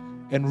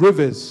and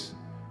rivers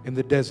in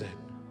the desert.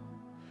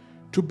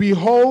 To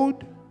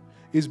behold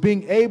is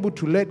being able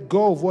to let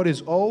go of what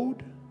is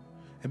old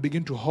and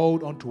begin to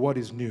hold on to what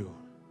is new.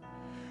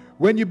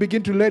 When you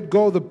begin to let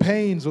go of the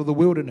pains of the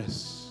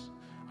wilderness,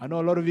 I know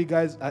a lot of you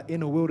guys are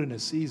in a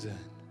wilderness season,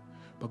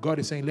 but God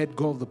is saying, let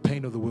go of the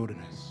pain of the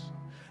wilderness.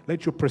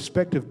 Let your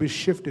perspective be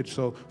shifted.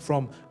 So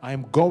from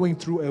I'm going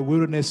through a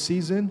wilderness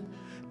season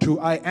to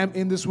I am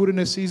in this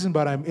wilderness season,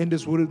 but I'm in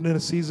this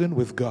wilderness season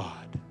with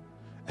God.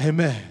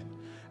 Amen.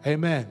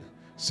 Amen.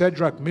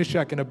 Shadrach,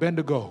 Meshach, and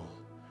Abednego,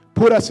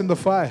 put us in the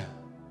fire.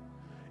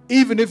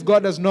 Even if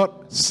God does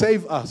not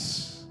save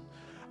us.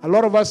 A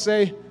lot of us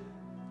say,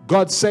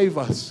 God save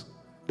us.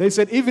 They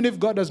said, even if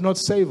God does not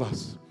save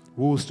us,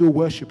 we will still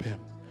worship Him.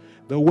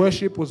 The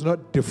worship was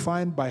not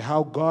defined by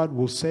how God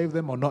will save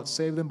them or not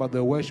save them, but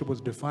the worship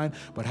was defined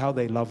by how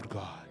they loved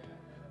God.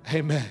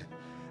 Amen.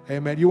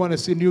 Amen. You want to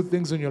see new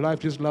things in your life,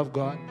 just love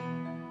God.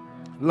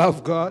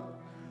 Love God.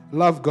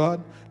 Love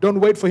God. Don't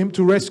wait for Him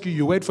to rescue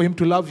you. Wait for Him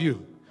to love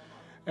you.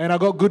 And I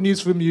got good news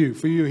from you.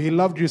 For you. He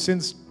loved you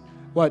since,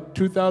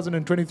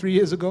 2023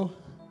 years ago?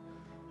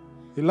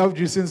 He loved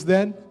you since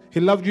then. He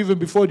loved you even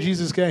before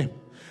Jesus came.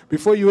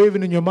 Before you were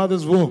even in your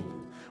mother's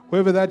womb.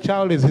 Whoever that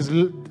child is,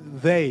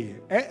 they.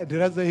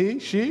 Did I say he?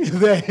 She?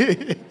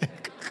 They.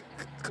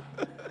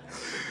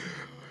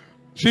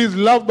 She's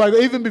loved by God.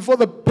 Even before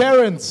the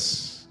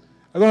parents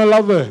are going to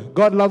love her.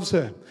 God loves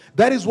her.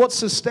 That is what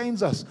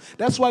sustains us.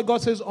 That's why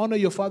God says, honor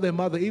your father and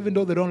mother. Even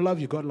though they don't love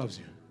you, God loves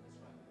you.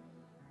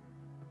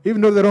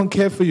 Even though they don't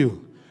care for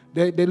you.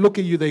 They look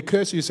at you, they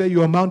curse you, say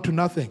you amount to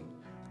nothing.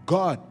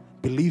 God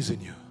believes in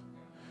you.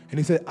 And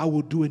He said, I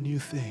will do a new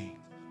thing.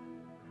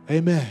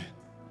 Amen.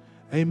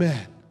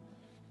 Amen.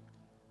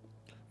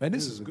 Man,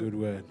 this is a good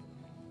word.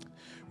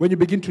 When you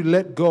begin to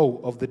let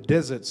go of the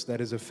deserts that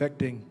is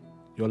affecting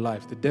your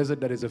life, the desert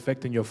that is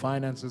affecting your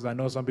finances. I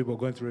know some people are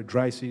going through a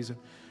dry season,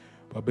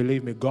 but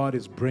believe me, God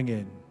is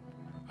bringing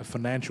a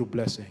financial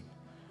blessing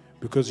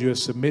because you're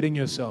submitting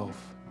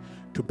yourself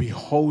to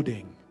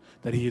beholding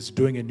that He is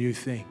doing a new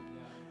thing.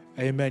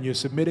 Amen. You're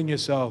submitting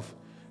yourself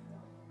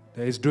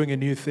that is doing a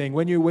new thing.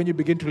 When you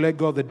begin to let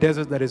go of the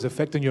desert that is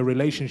affecting your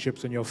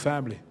relationships and your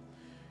family,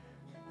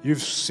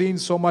 you've seen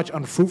so much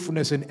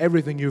unfruitfulness in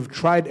everything. You've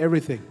tried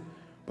everything.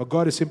 But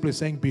God is simply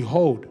saying,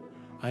 behold,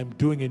 I'm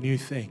doing a new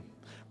thing.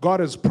 God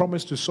has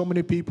promised to so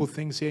many people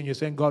things here, and you're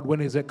saying, God,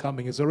 when is it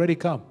coming? It's already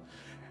come.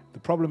 The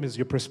problem is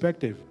your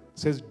perspective. It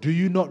says, do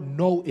you not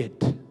know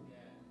it?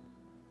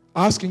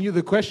 Asking you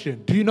the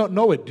question, do you not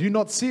know it? Do you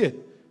not see it?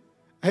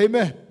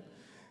 Amen.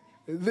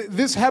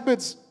 This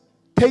habit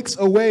takes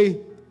away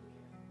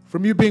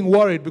from you being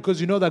worried because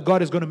you know that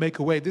God is going to make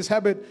a way. This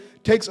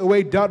habit takes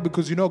away doubt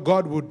because you know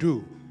God will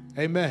do.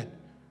 Amen.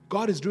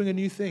 God is doing a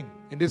new thing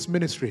in this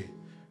ministry.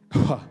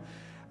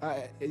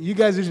 You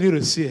guys just need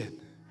to see it.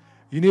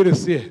 You need to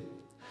see it.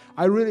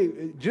 I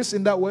really, just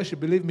in that worship,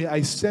 believe me,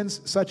 I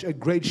sense such a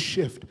great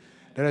shift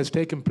that has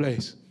taken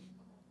place.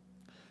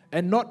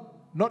 And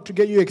not to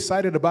get you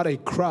excited about a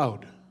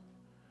crowd,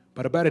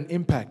 but about an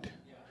impact.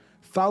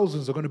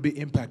 Thousands are going to be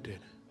impacted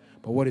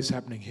by what is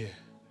happening here.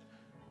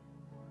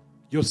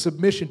 Your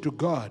submission to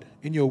God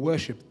in your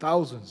worship,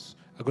 thousands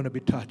are going to be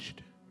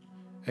touched.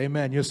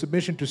 Amen. Your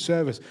submission to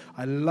service.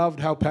 I loved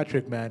how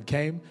Patrick, man,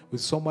 came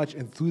with so much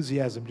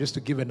enthusiasm just to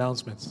give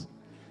announcements.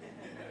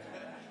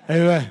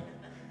 Amen.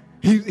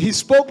 He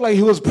spoke like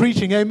he was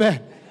preaching.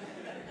 Amen.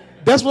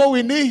 That's what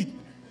we need.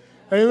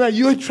 Amen.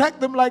 You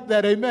attract them like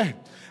that. Amen.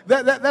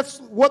 That's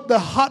what the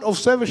heart of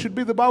service should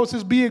be. The Bible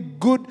says, be a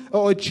good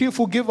or a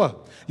cheerful giver.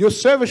 Your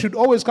service should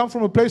always come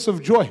from a place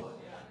of joy.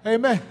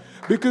 Amen.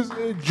 Because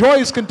joy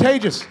is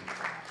contagious.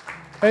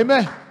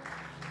 Amen.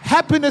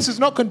 Happiness is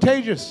not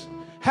contagious.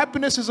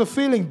 Happiness is a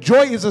feeling.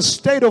 Joy is a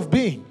state of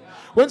being.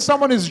 When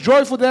someone is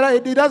joyful,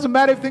 it doesn't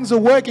matter if things are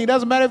working. It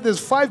doesn't matter if there's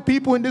 5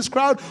 people in this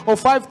crowd or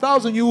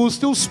 5,000. You will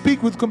still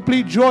speak with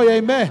complete joy.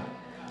 Amen.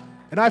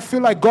 And I feel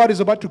like God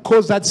is about to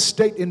cause that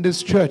state in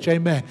this church.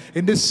 Amen.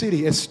 In this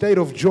city, a state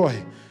of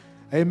joy.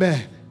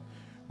 Amen.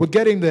 We're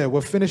getting there.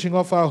 We're finishing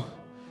off our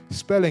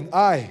spelling.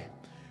 I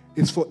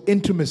is for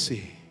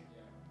intimacy,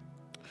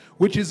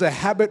 which is a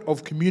habit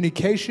of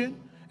communication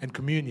and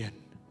communion.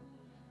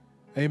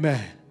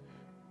 Amen.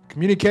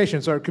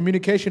 Communication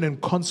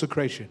and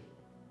consecration.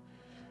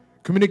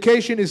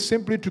 Communication is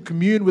simply to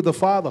commune with the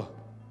Father.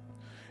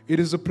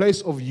 It is a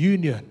place of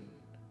union.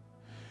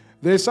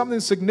 There's something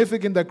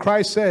significant that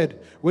Christ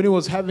said when he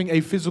was having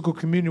a physical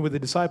communion with the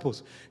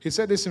disciples. He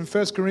said this in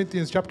 1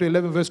 Corinthians chapter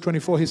 11, verse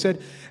 24. He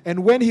said,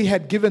 and when he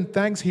had given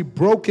thanks, he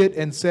broke it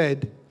and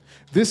said,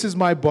 this is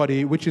my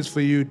body, which is for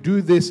you.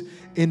 Do this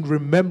in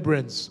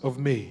remembrance of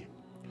me.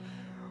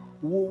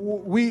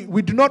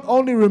 We do not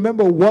only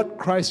remember what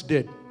Christ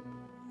did,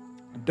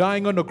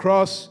 dying on the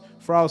cross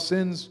for our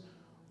sins,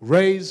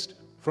 raised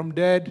from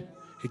dead,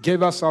 he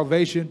gave us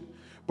salvation,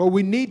 but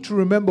we need to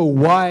remember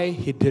why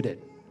he did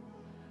it.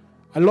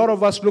 A lot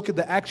of us look at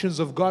the actions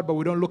of God, but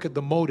we don't look at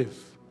the motive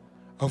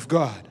of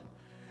God.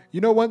 You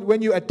know,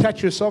 when you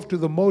attach yourself to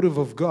the motive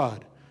of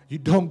God, you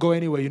don't go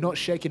anywhere. You're not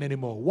shaking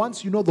anymore.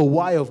 Once you know the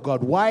why of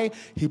God, why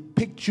he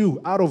picked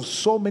you out of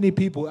so many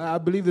people. I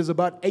believe there's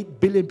about 8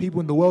 billion people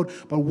in the world,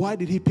 but why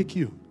did he pick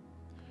you?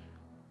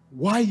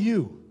 Why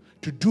you?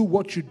 To do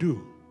what you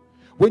do.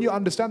 When you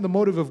understand the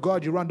motive of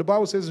God, you run. The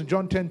Bible says in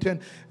John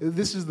 10:10,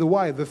 this is the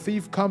why. The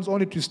thief comes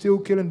only to steal,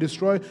 kill, and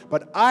destroy,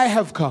 but I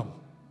have come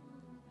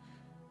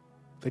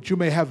that you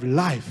may have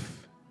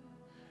life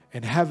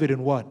and have it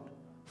in what?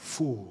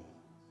 Full.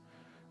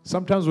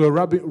 Sometimes we're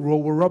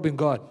robbing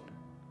God.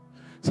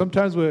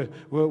 Sometimes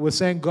we're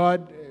saying,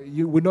 God,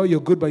 we know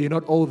you're good, but you're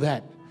not all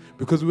that,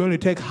 because we only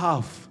take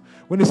half.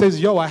 When he says,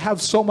 yo, I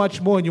have so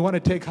much more, and you want to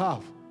take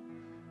half.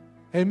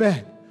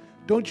 Amen.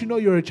 Don't you know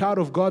you're a child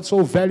of God,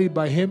 so valued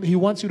by him? He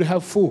wants you to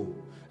have full.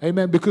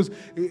 Amen. Because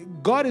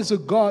God is a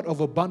God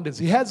of abundance.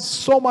 He has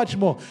so much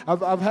more.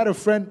 I've had a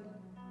friend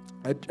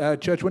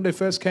at church, when they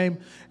first came,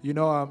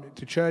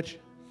 to church,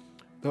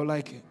 they were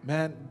like,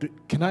 man,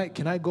 can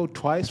I go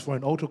twice for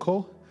an altar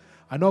call?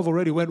 I know I've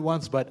already went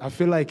once, but I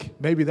feel like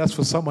maybe that's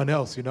for someone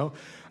else,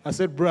 I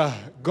said, bruh,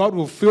 God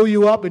will fill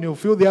you up and he'll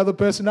fill the other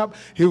person up.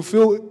 He'll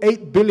fill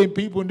 8 billion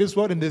people in this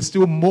world, and there's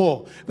still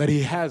more that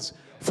he has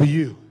for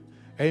you.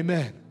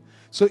 Amen.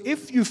 So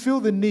if you feel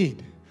the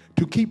need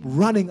to keep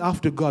running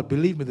after God,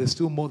 believe me, there's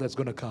still more that's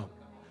going to come.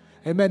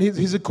 Amen.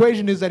 His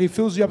equation is that he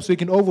fills you up so he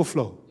can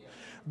overflow.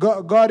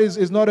 God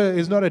is not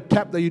a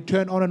tap that you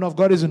turn on and off.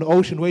 God is an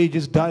ocean where you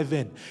just dive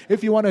in.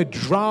 If you want to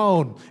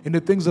drown in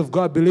the things of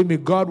God, believe me,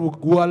 God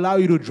will allow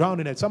you to drown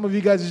in it. Some of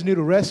you guys just need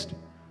to rest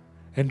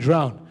and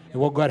drown in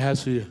what God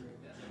has for you.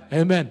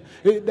 Amen.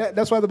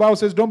 That's why the Bible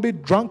says, don't be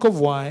drunk of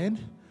wine.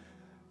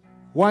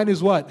 Wine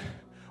is what?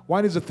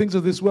 Wine is the things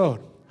of this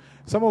world.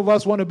 Some of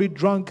us want to be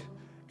drunk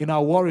in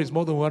our worries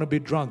more than we want to be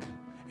drunk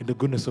in the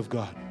goodness of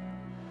God.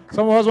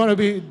 Some of us want to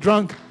be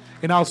drunk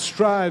in our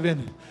strive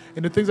and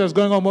in the things that's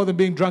going on more than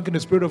being drunk in the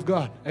Spirit of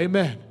God.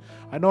 Amen.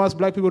 I know us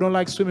black people don't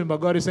like swimming, but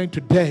God is saying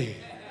today.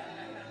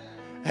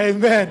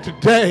 Amen.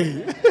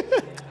 Today.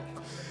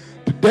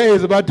 Today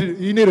is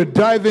you need to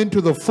dive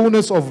into the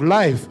fullness of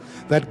life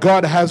that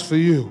God has for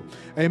you.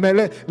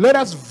 Amen. Let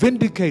us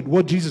vindicate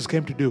what Jesus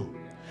came to do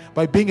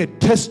by being a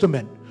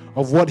testament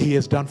of what he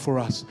has done for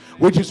us,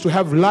 which is to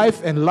have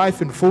life and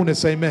life in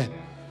fullness. Amen.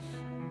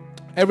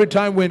 Every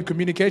time we're in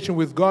communication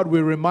with God,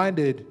 we're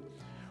reminded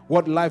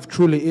what life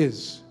truly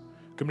is.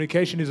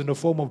 Communication is in the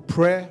form of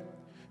prayer,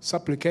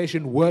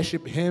 supplication,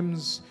 worship,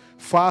 hymns,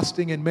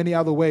 fasting, and many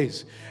other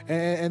ways.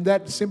 And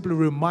that simply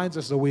reminds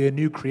us that we're a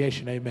new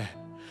creation. Amen.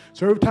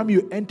 So every time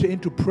you enter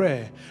into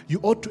prayer, you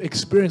ought to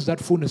experience that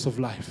fullness of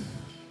life.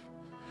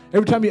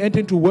 Every time you enter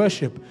into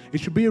worship, it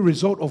should be a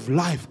result of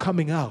life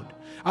coming out.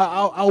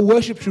 Our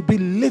worship should be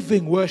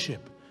living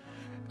worship.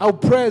 Our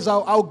prayers,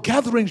 our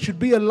gatherings should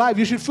be alive.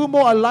 You should feel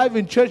more alive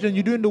in church than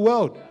you do in the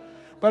world.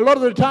 But a lot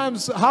of the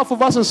times, half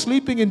of us are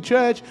sleeping in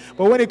church,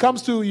 but when it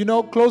comes to,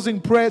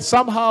 closing prayer,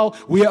 somehow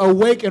we are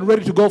awake and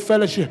ready to go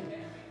fellowship.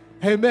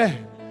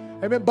 Amen.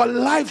 Amen. But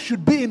life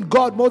should be in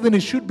God more than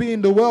it should be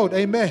in the world.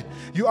 Amen.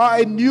 You are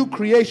a new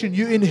creation.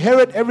 You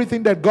inherit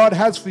everything that God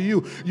has for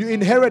you. You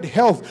inherit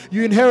health.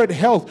 You inherit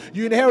health.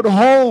 You inherit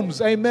homes.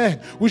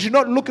 Amen. We should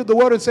not look at the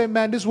world and say,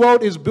 man, this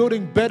world is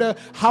building better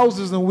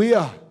houses than we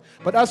are.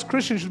 But us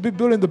Christians should be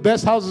building the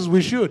best houses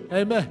we should.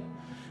 Amen.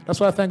 That's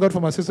why I thank God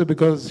for my sister,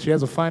 because she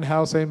has a fine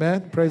house.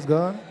 Amen. Praise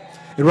God.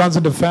 It runs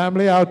in the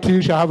family. Our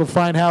too shall have a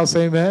fine house.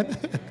 Amen.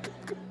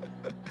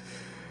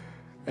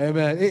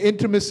 Amen.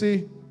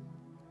 Intimacy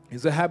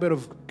is a habit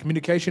of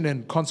communication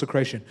and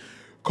consecration.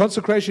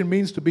 Consecration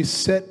means to be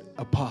set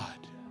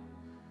apart.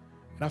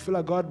 And I feel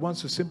like God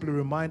wants to simply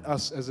remind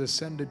us as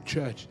Ascendant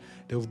Church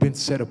that we've been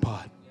set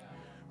apart.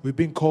 We've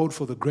been called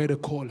for the greater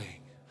calling.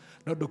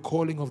 Not the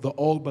calling of the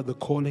old, but the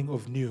calling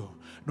of new.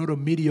 Not a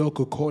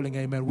mediocre calling,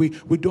 amen. We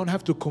don't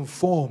have to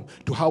conform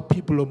to how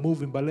people are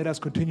moving, but let us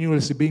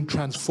continuously being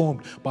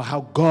transformed by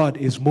how God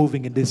is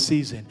moving in this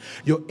season.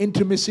 Your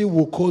intimacy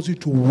will cause you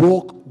to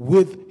walk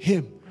with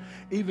Him.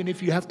 Even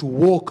if you have to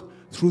walk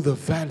through the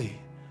valley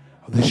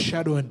of the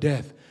shadow and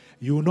death,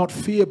 you will not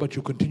fear, but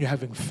you continue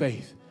having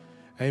faith.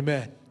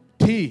 Amen.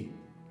 T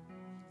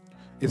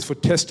is for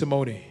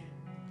testimony,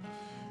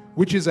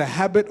 which is a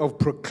habit of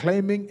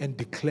proclaiming and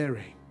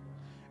declaring.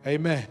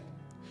 Amen.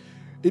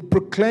 It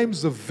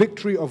proclaims the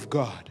victory of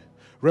God.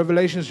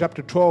 Revelation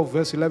chapter 12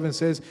 verse 11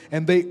 says,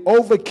 and they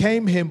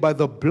overcame him by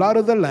the blood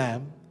of the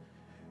Lamb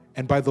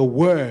and by the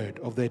word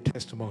of their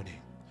testimony.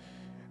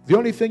 The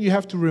only thing you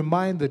have to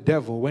remind the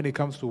devil when it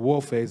comes to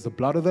warfare is the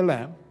blood of the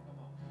Lamb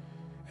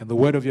and the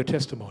word of your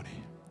testimony.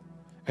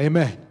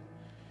 Amen.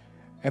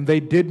 And they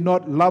did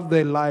not love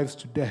their lives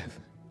to death.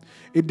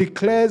 It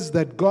declares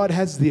that God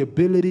has the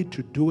ability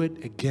to do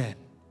it again.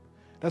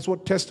 That's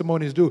what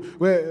testimonies do.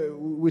 Where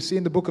we see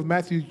in the book of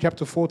Matthew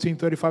chapter 14,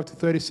 35 to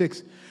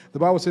 36, the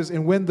Bible says,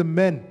 and when the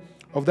men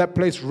of that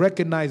place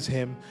recognized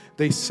him,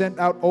 they sent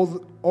out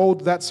all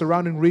that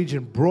surrounding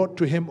region, brought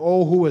to him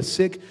all who were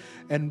sick,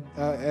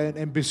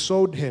 and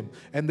besought him,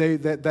 and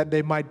that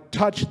they might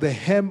touch the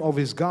hem of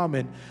his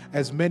garment,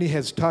 as many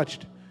has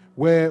touched,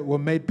 were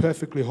made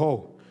perfectly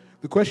whole.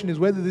 The question is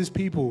whether these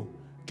people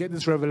get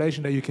this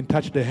revelation that you can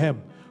touch the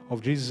hem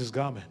of Jesus'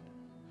 garment.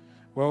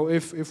 Well,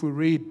 if we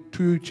read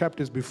 2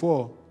 chapters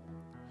before,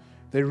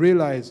 they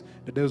realize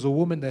that there was a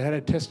woman that had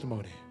a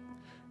testimony.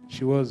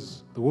 She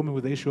was the woman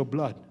with the issue of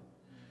blood.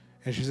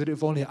 And she said,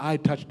 if only I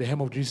touched the hem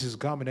of Jesus'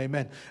 garment,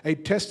 amen. A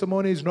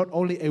testimony is not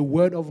only a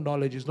word of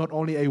knowledge, it's not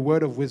only a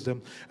word of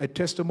wisdom. A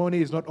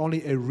testimony is not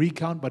only a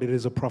recount, but it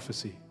is a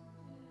prophecy.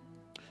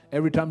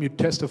 Every time you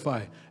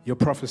testify, you're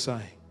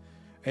prophesying.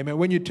 Amen.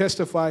 When you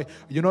testify,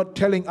 you're not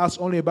telling us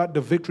only about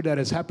the victory that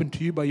has happened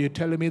to you, but you're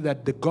telling me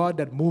that the God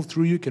that moved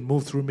through you can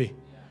move through me.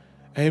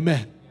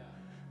 Amen.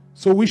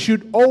 So we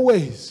should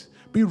always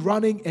be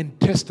running and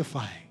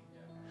testifying.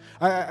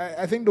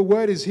 I think the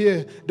word is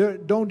here.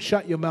 Don't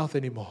shut your mouth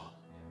anymore.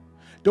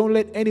 Don't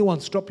let anyone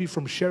stop you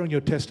from sharing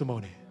your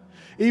testimony.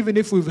 Even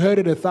if we've heard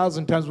it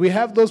 1,000 times. We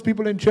have those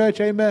people in church,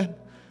 amen.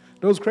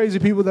 Those crazy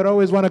people that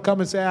always want to come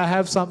and say, I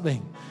have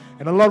something.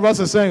 And a lot of us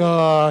are saying,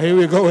 oh, here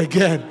we go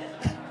again.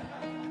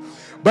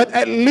 But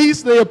at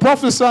least they are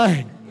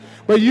prophesying.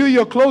 But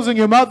you're closing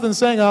your mouth and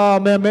saying, oh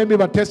man, maybe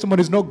my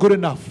testimony is not good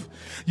enough.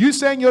 You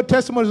saying your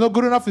testimony is not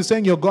good enough, you're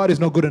saying your God is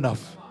not good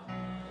enough.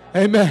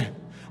 Amen.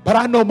 But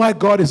I know my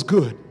God is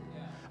good.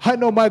 I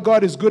know my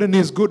God is good and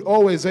He's good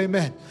always.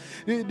 Amen.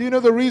 Do you know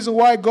the reason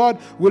why God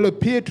will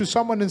appear to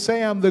someone and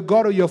say, I'm the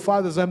God of your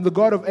fathers, I'm the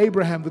God of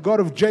Abraham, the God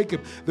of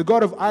Jacob, the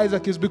God of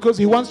Isaac, is because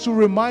He wants to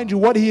remind you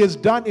what He has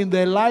done in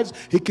their lives.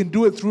 He can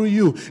do it through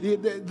you.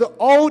 The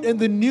Old and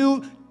the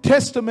New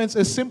Testaments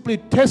are simply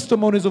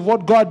testimonies of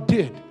what God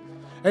did.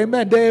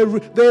 Amen. They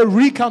are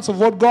recounts of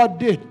what God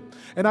did.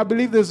 And I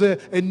believe there's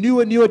a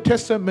newer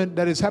testament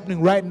that is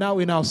happening right now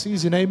in our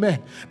season.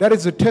 Amen. That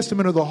is a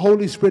testament of the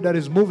Holy Spirit that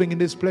is moving in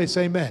this place.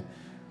 Amen.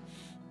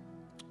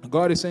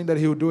 God is saying that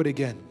He will do it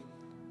again.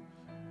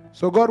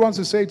 So God wants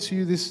to say to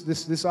you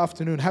this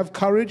afternoon, have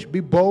courage, be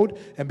bold,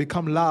 and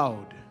become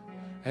loud.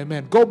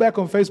 Amen. Go back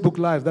on Facebook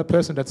Live, that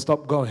person that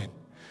stopped going.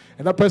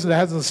 And that person that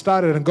hasn't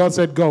started and God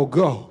said,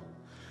 go.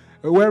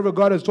 Wherever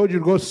God has told you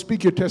to go,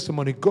 speak your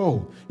testimony.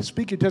 Go.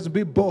 Speak your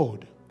testimony. Be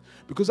bold.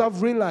 Because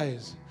I've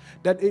realized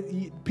that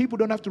people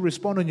don't have to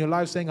respond on your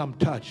life saying, I'm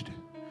touched.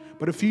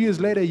 But a few years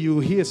later, you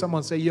hear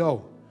someone say,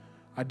 yo,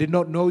 I did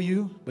not know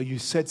you, but you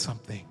said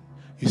something.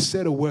 You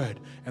said a word,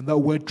 and that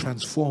word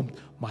transformed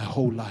my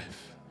whole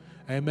life.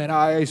 Amen.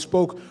 I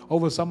spoke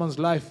over someone's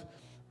life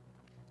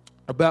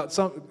about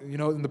some,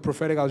 in the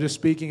prophetic, I was just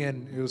speaking,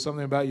 and it was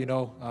something about,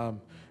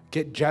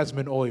 get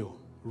jasmine oil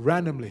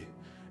randomly.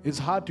 It's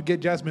hard to get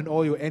jasmine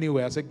oil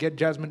anywhere. I said, get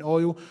jasmine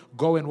oil,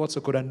 go and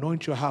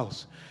anoint your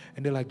house.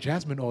 And they're like,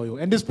 jasmine oil.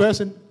 And this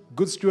person,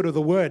 good steward of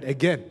the word,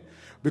 again,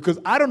 because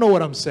I don't know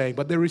what I'm saying,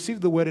 but they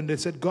received the word and they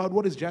said, God,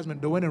 what is jasmine?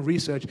 They went and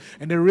researched,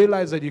 and they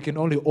realized that you can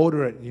only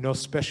order it,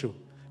 special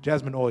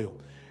jasmine oil.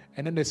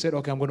 And then they said,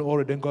 okay, I'm going to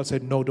order it. Then God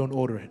said, no, don't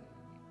order it.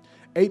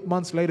 8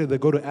 months later, they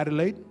go to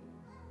Adelaide.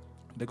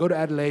 They go to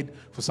Adelaide.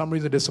 For some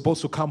reason, they're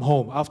supposed to come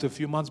home after a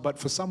few months, but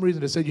for some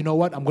reason, they said, you know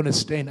what? I'm going to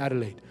stay in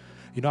Adelaide.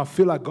 I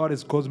feel like God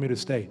has caused me to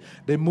stay.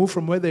 They moved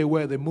from where they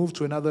were. They moved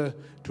to another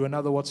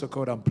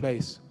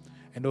place.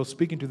 And they were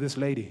speaking to this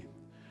lady.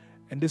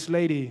 And this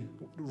lady,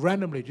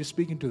 randomly, just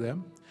speaking to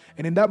them.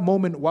 And in that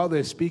moment, while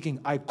they're speaking,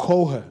 I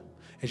call her,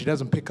 and she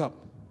doesn't pick up.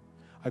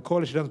 I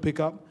call her, she doesn't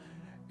pick up.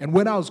 And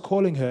when I was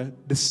calling her,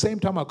 the same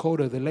time I called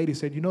her, the lady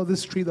said,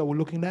 this tree that we're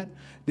looking at,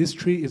 this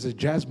tree is a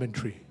jasmine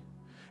tree.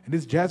 And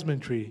this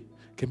jasmine tree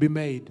can be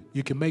made,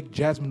 you can make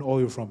jasmine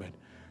oil from it.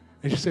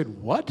 And she said,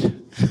 what?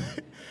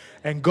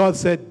 And God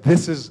said,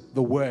 this is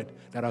the word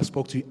that I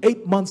spoke to you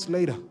 8 months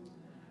later.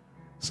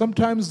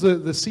 Sometimes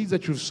the seeds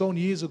that you've sown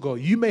years ago,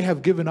 you may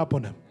have given up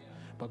on them.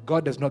 But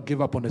God does not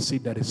give up on the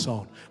seed that is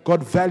sown.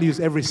 God values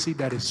every seed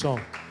that is sown.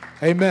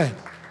 Amen.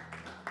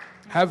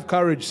 Have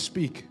courage,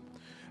 speak.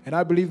 And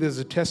I believe there's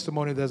a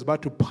testimony that's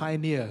about to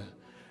pioneer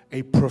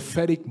a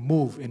prophetic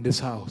move in this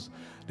house.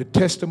 The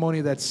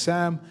testimony that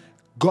Sam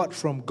got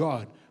from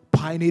God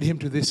pioneered him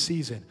to this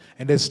season.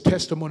 And there's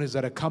testimonies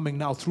that are coming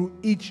now through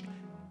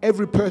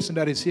every person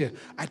that is here.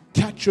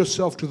 Attach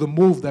yourself to the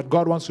move that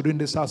God wants to do in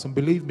this house. And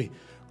believe me,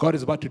 God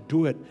is about to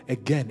do it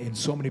again in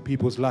so many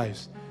people's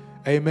lives.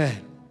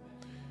 Amen.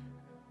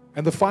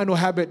 And the final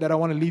habit that I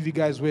want to leave you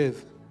guys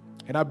with,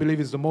 and I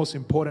believe is the most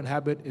important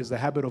habit, is the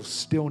habit of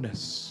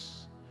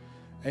stillness.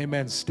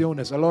 Amen.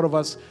 Stillness. A lot of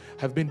us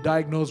have been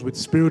diagnosed with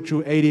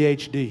spiritual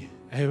ADHD.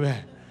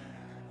 Amen.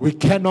 We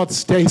cannot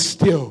stay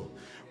still.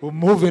 We're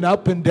moving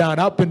up and down,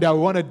 up and down.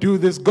 We want to do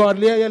this. God,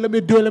 yeah, let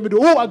me do it,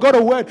 Oh, I got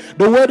a word.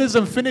 The word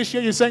isn't finished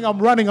yet. You're saying, I'm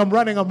running.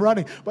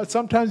 But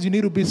sometimes you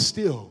need to be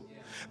still.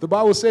 The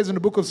Bible says in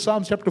the book of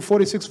Psalms, chapter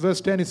 46, verse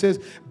 10, it says,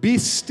 be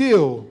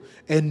still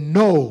and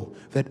know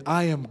that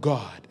I am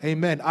God.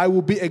 Amen. I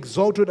will be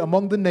exalted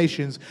among the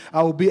nations.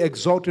 I will be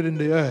exalted in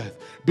the earth.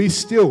 Be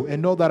still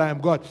and know that I am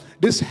God.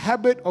 This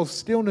habit of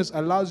stillness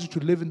allows you to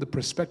live in the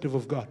perspective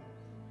of God.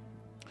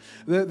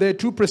 There are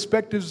two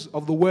perspectives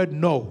of the word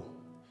know.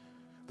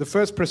 The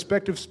first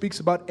perspective speaks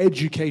about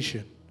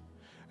education.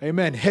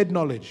 Amen. Head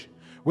knowledge,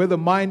 where the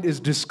mind is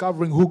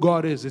discovering who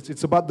God is.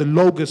 It's about the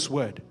Logos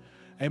word.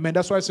 Amen.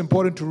 That's why it's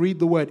important to read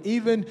the word.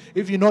 Even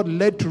if you're not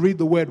led to read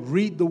the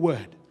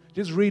word.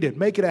 Just read it.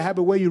 Make it a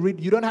habit where you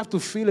read. You don't have to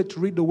feel it to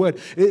read the word.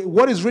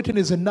 What is written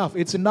is enough.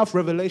 It's enough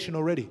revelation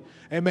already.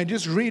 Amen.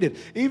 Just read it.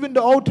 Even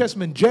the Old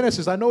Testament,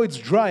 Genesis, I know it's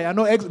dry. I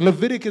know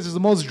Leviticus is the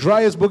most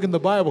driest book in the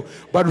Bible.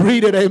 But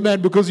read it,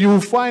 amen, because you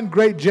will find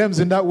great gems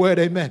in that word,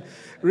 amen.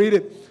 Read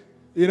it.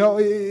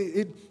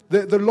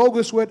 The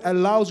Logos word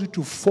allows you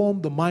to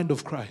form the mind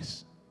of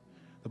Christ.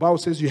 The Bible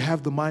says you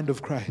have the mind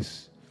of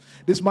Christ.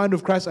 This mind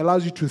of Christ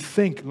allows you to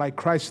think like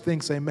Christ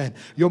thinks, amen.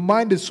 Your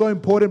mind is so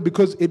important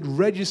because it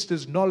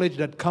registers knowledge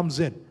that comes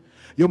in.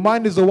 Your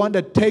mind is the one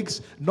that takes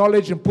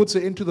knowledge and puts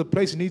it into the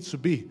place it needs to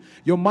be.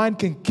 Your mind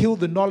can kill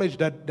the knowledge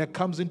that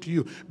comes into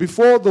you.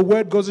 Before the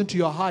word goes into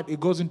your heart,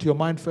 it goes into your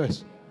mind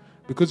first.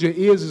 Because your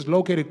ears is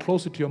located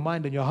closer to your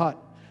mind than your heart.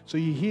 So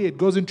you hear it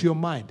goes into your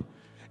mind.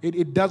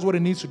 It does what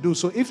it needs to do.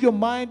 So if your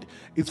mind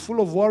is full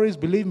of worries,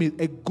 believe me,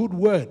 a good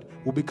word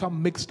will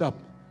become mixed up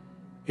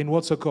in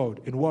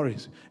in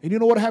worries. And you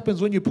know what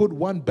happens when you put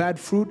one bad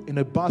fruit in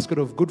a basket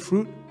of good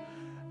fruit?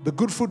 The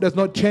good fruit does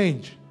not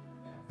change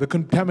the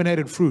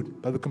contaminated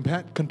fruit, but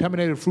the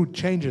contaminated fruit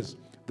changes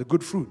the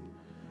good fruit.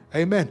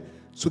 Amen.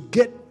 So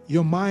get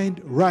your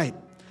mind right.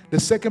 The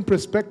second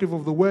perspective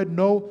of the word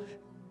know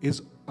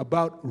is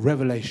about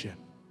revelation.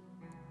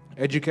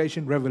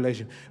 Education,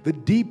 revelation. The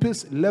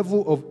deepest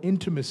level of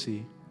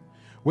intimacy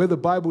where the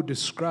Bible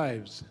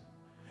describes,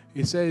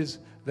 it says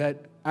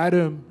that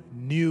Adam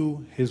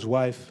knew his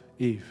wife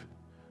Eve.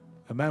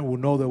 A man will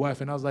know their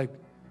wife. And I was like,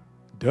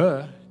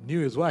 duh, knew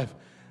his wife.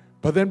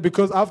 But then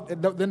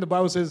then the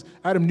Bible says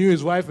Adam knew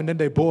his wife and then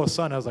they bore a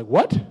son. I was like,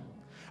 what?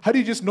 How do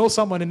you just know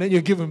someone and then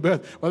you're giving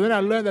birth? But then I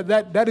learned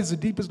that is the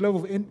deepest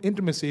level of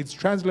intimacy. It's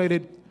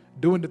translated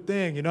doing the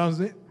thing, you know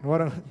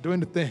what I'm saying? Doing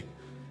the thing.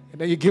 And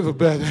then you give a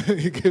birth.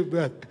 You give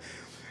birth.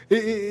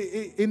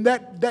 In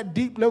that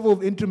deep level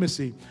of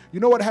intimacy, you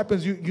know what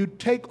happens? You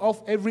take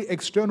off every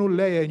external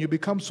layer and you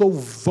become so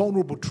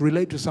vulnerable to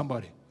relate to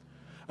somebody.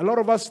 A lot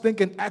of us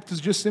think an act is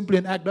just simply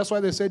an act. That's why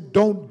they say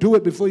don't do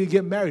it before you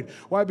get married.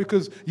 Why?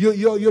 Because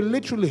you're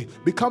literally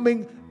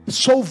becoming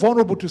so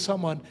vulnerable to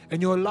someone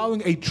and you're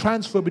allowing a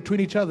transfer between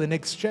each other, an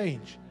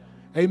exchange.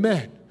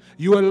 Amen.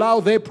 You allow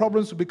their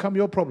problems to become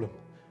your problem.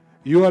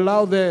 You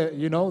allow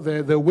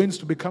their wins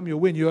to become your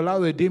win. You allow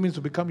their demons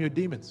to become your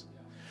demons.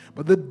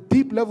 But the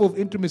deep level of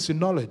intimacy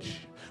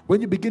knowledge,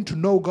 when you begin to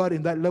know God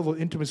in that level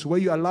of intimacy, where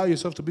you allow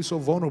yourself to be so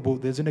vulnerable,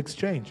 there's an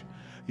exchange.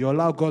 You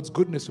allow God's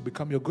goodness to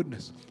become your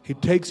goodness. He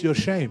takes your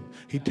shame.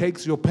 He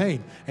takes your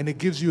pain, and He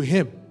gives you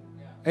Him.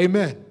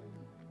 Amen.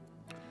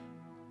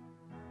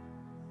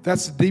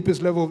 That's the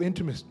deepest level of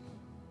intimacy.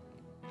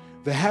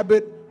 The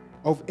habit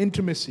of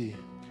intimacy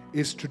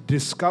is to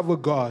discover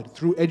God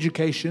through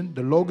education,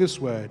 the Logos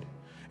word,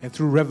 and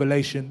through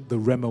revelation, the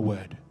Rema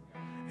word.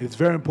 It's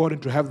very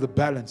important to have the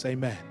balance.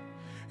 Amen.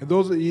 And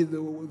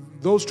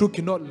those two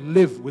cannot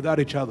live without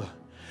each other.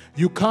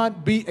 You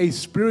can't be a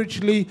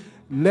spiritually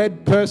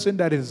led person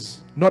that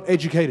is not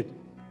educated.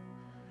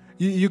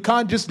 You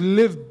can't just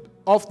live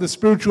off the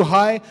spiritual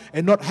high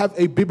and not have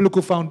a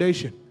biblical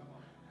foundation.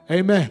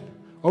 Amen.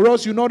 Or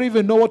else you not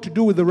even know what to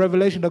do with the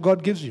revelation that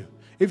God gives you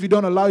if you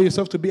don't allow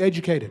yourself to be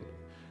educated.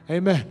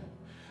 Amen.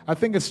 I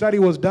think a study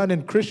was done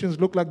and Christians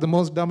look like the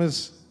most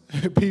dumbest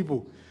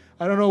people.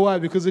 I don't know why,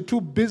 because they're too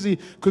busy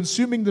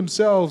consuming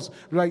themselves.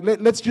 Like,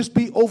 let's just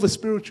be over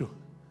spiritual.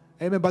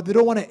 Amen. But they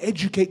don't want to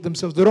educate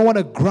themselves. They don't want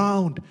to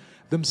ground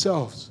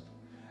themselves.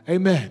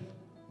 Amen.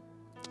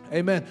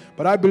 Amen.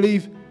 But I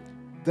believe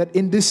that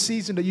in this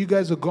season that you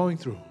guys are going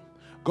through,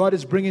 God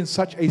is bringing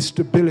such a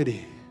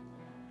stability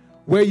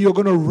where you're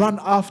going to run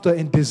after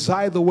and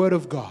desire the Word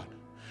of God,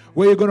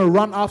 where you're going to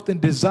run after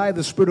and desire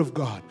the Spirit of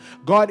God.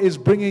 God is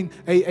bringing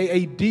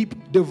a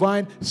deep,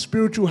 divine,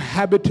 spiritual,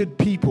 habited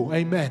people.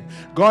 Amen.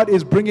 God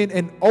is bringing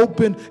an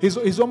open,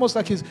 it's almost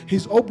like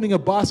he's opening a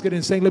basket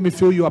and saying, let me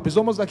fill you up. It's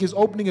almost like He's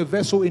opening a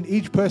vessel in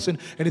each person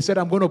and He said,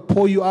 I'm going to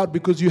pour you out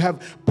because you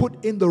have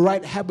put in the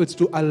right habits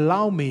to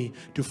allow me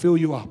to fill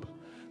you up.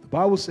 The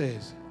Bible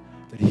says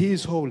that He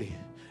is holy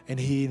and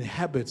He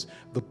inhabits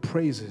the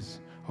praises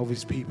of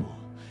His people.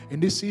 In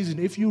this season,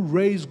 if you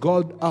raise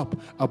God up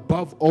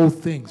above all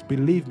things,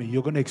 believe me,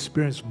 you're going to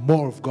experience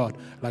more of God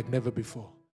like never before.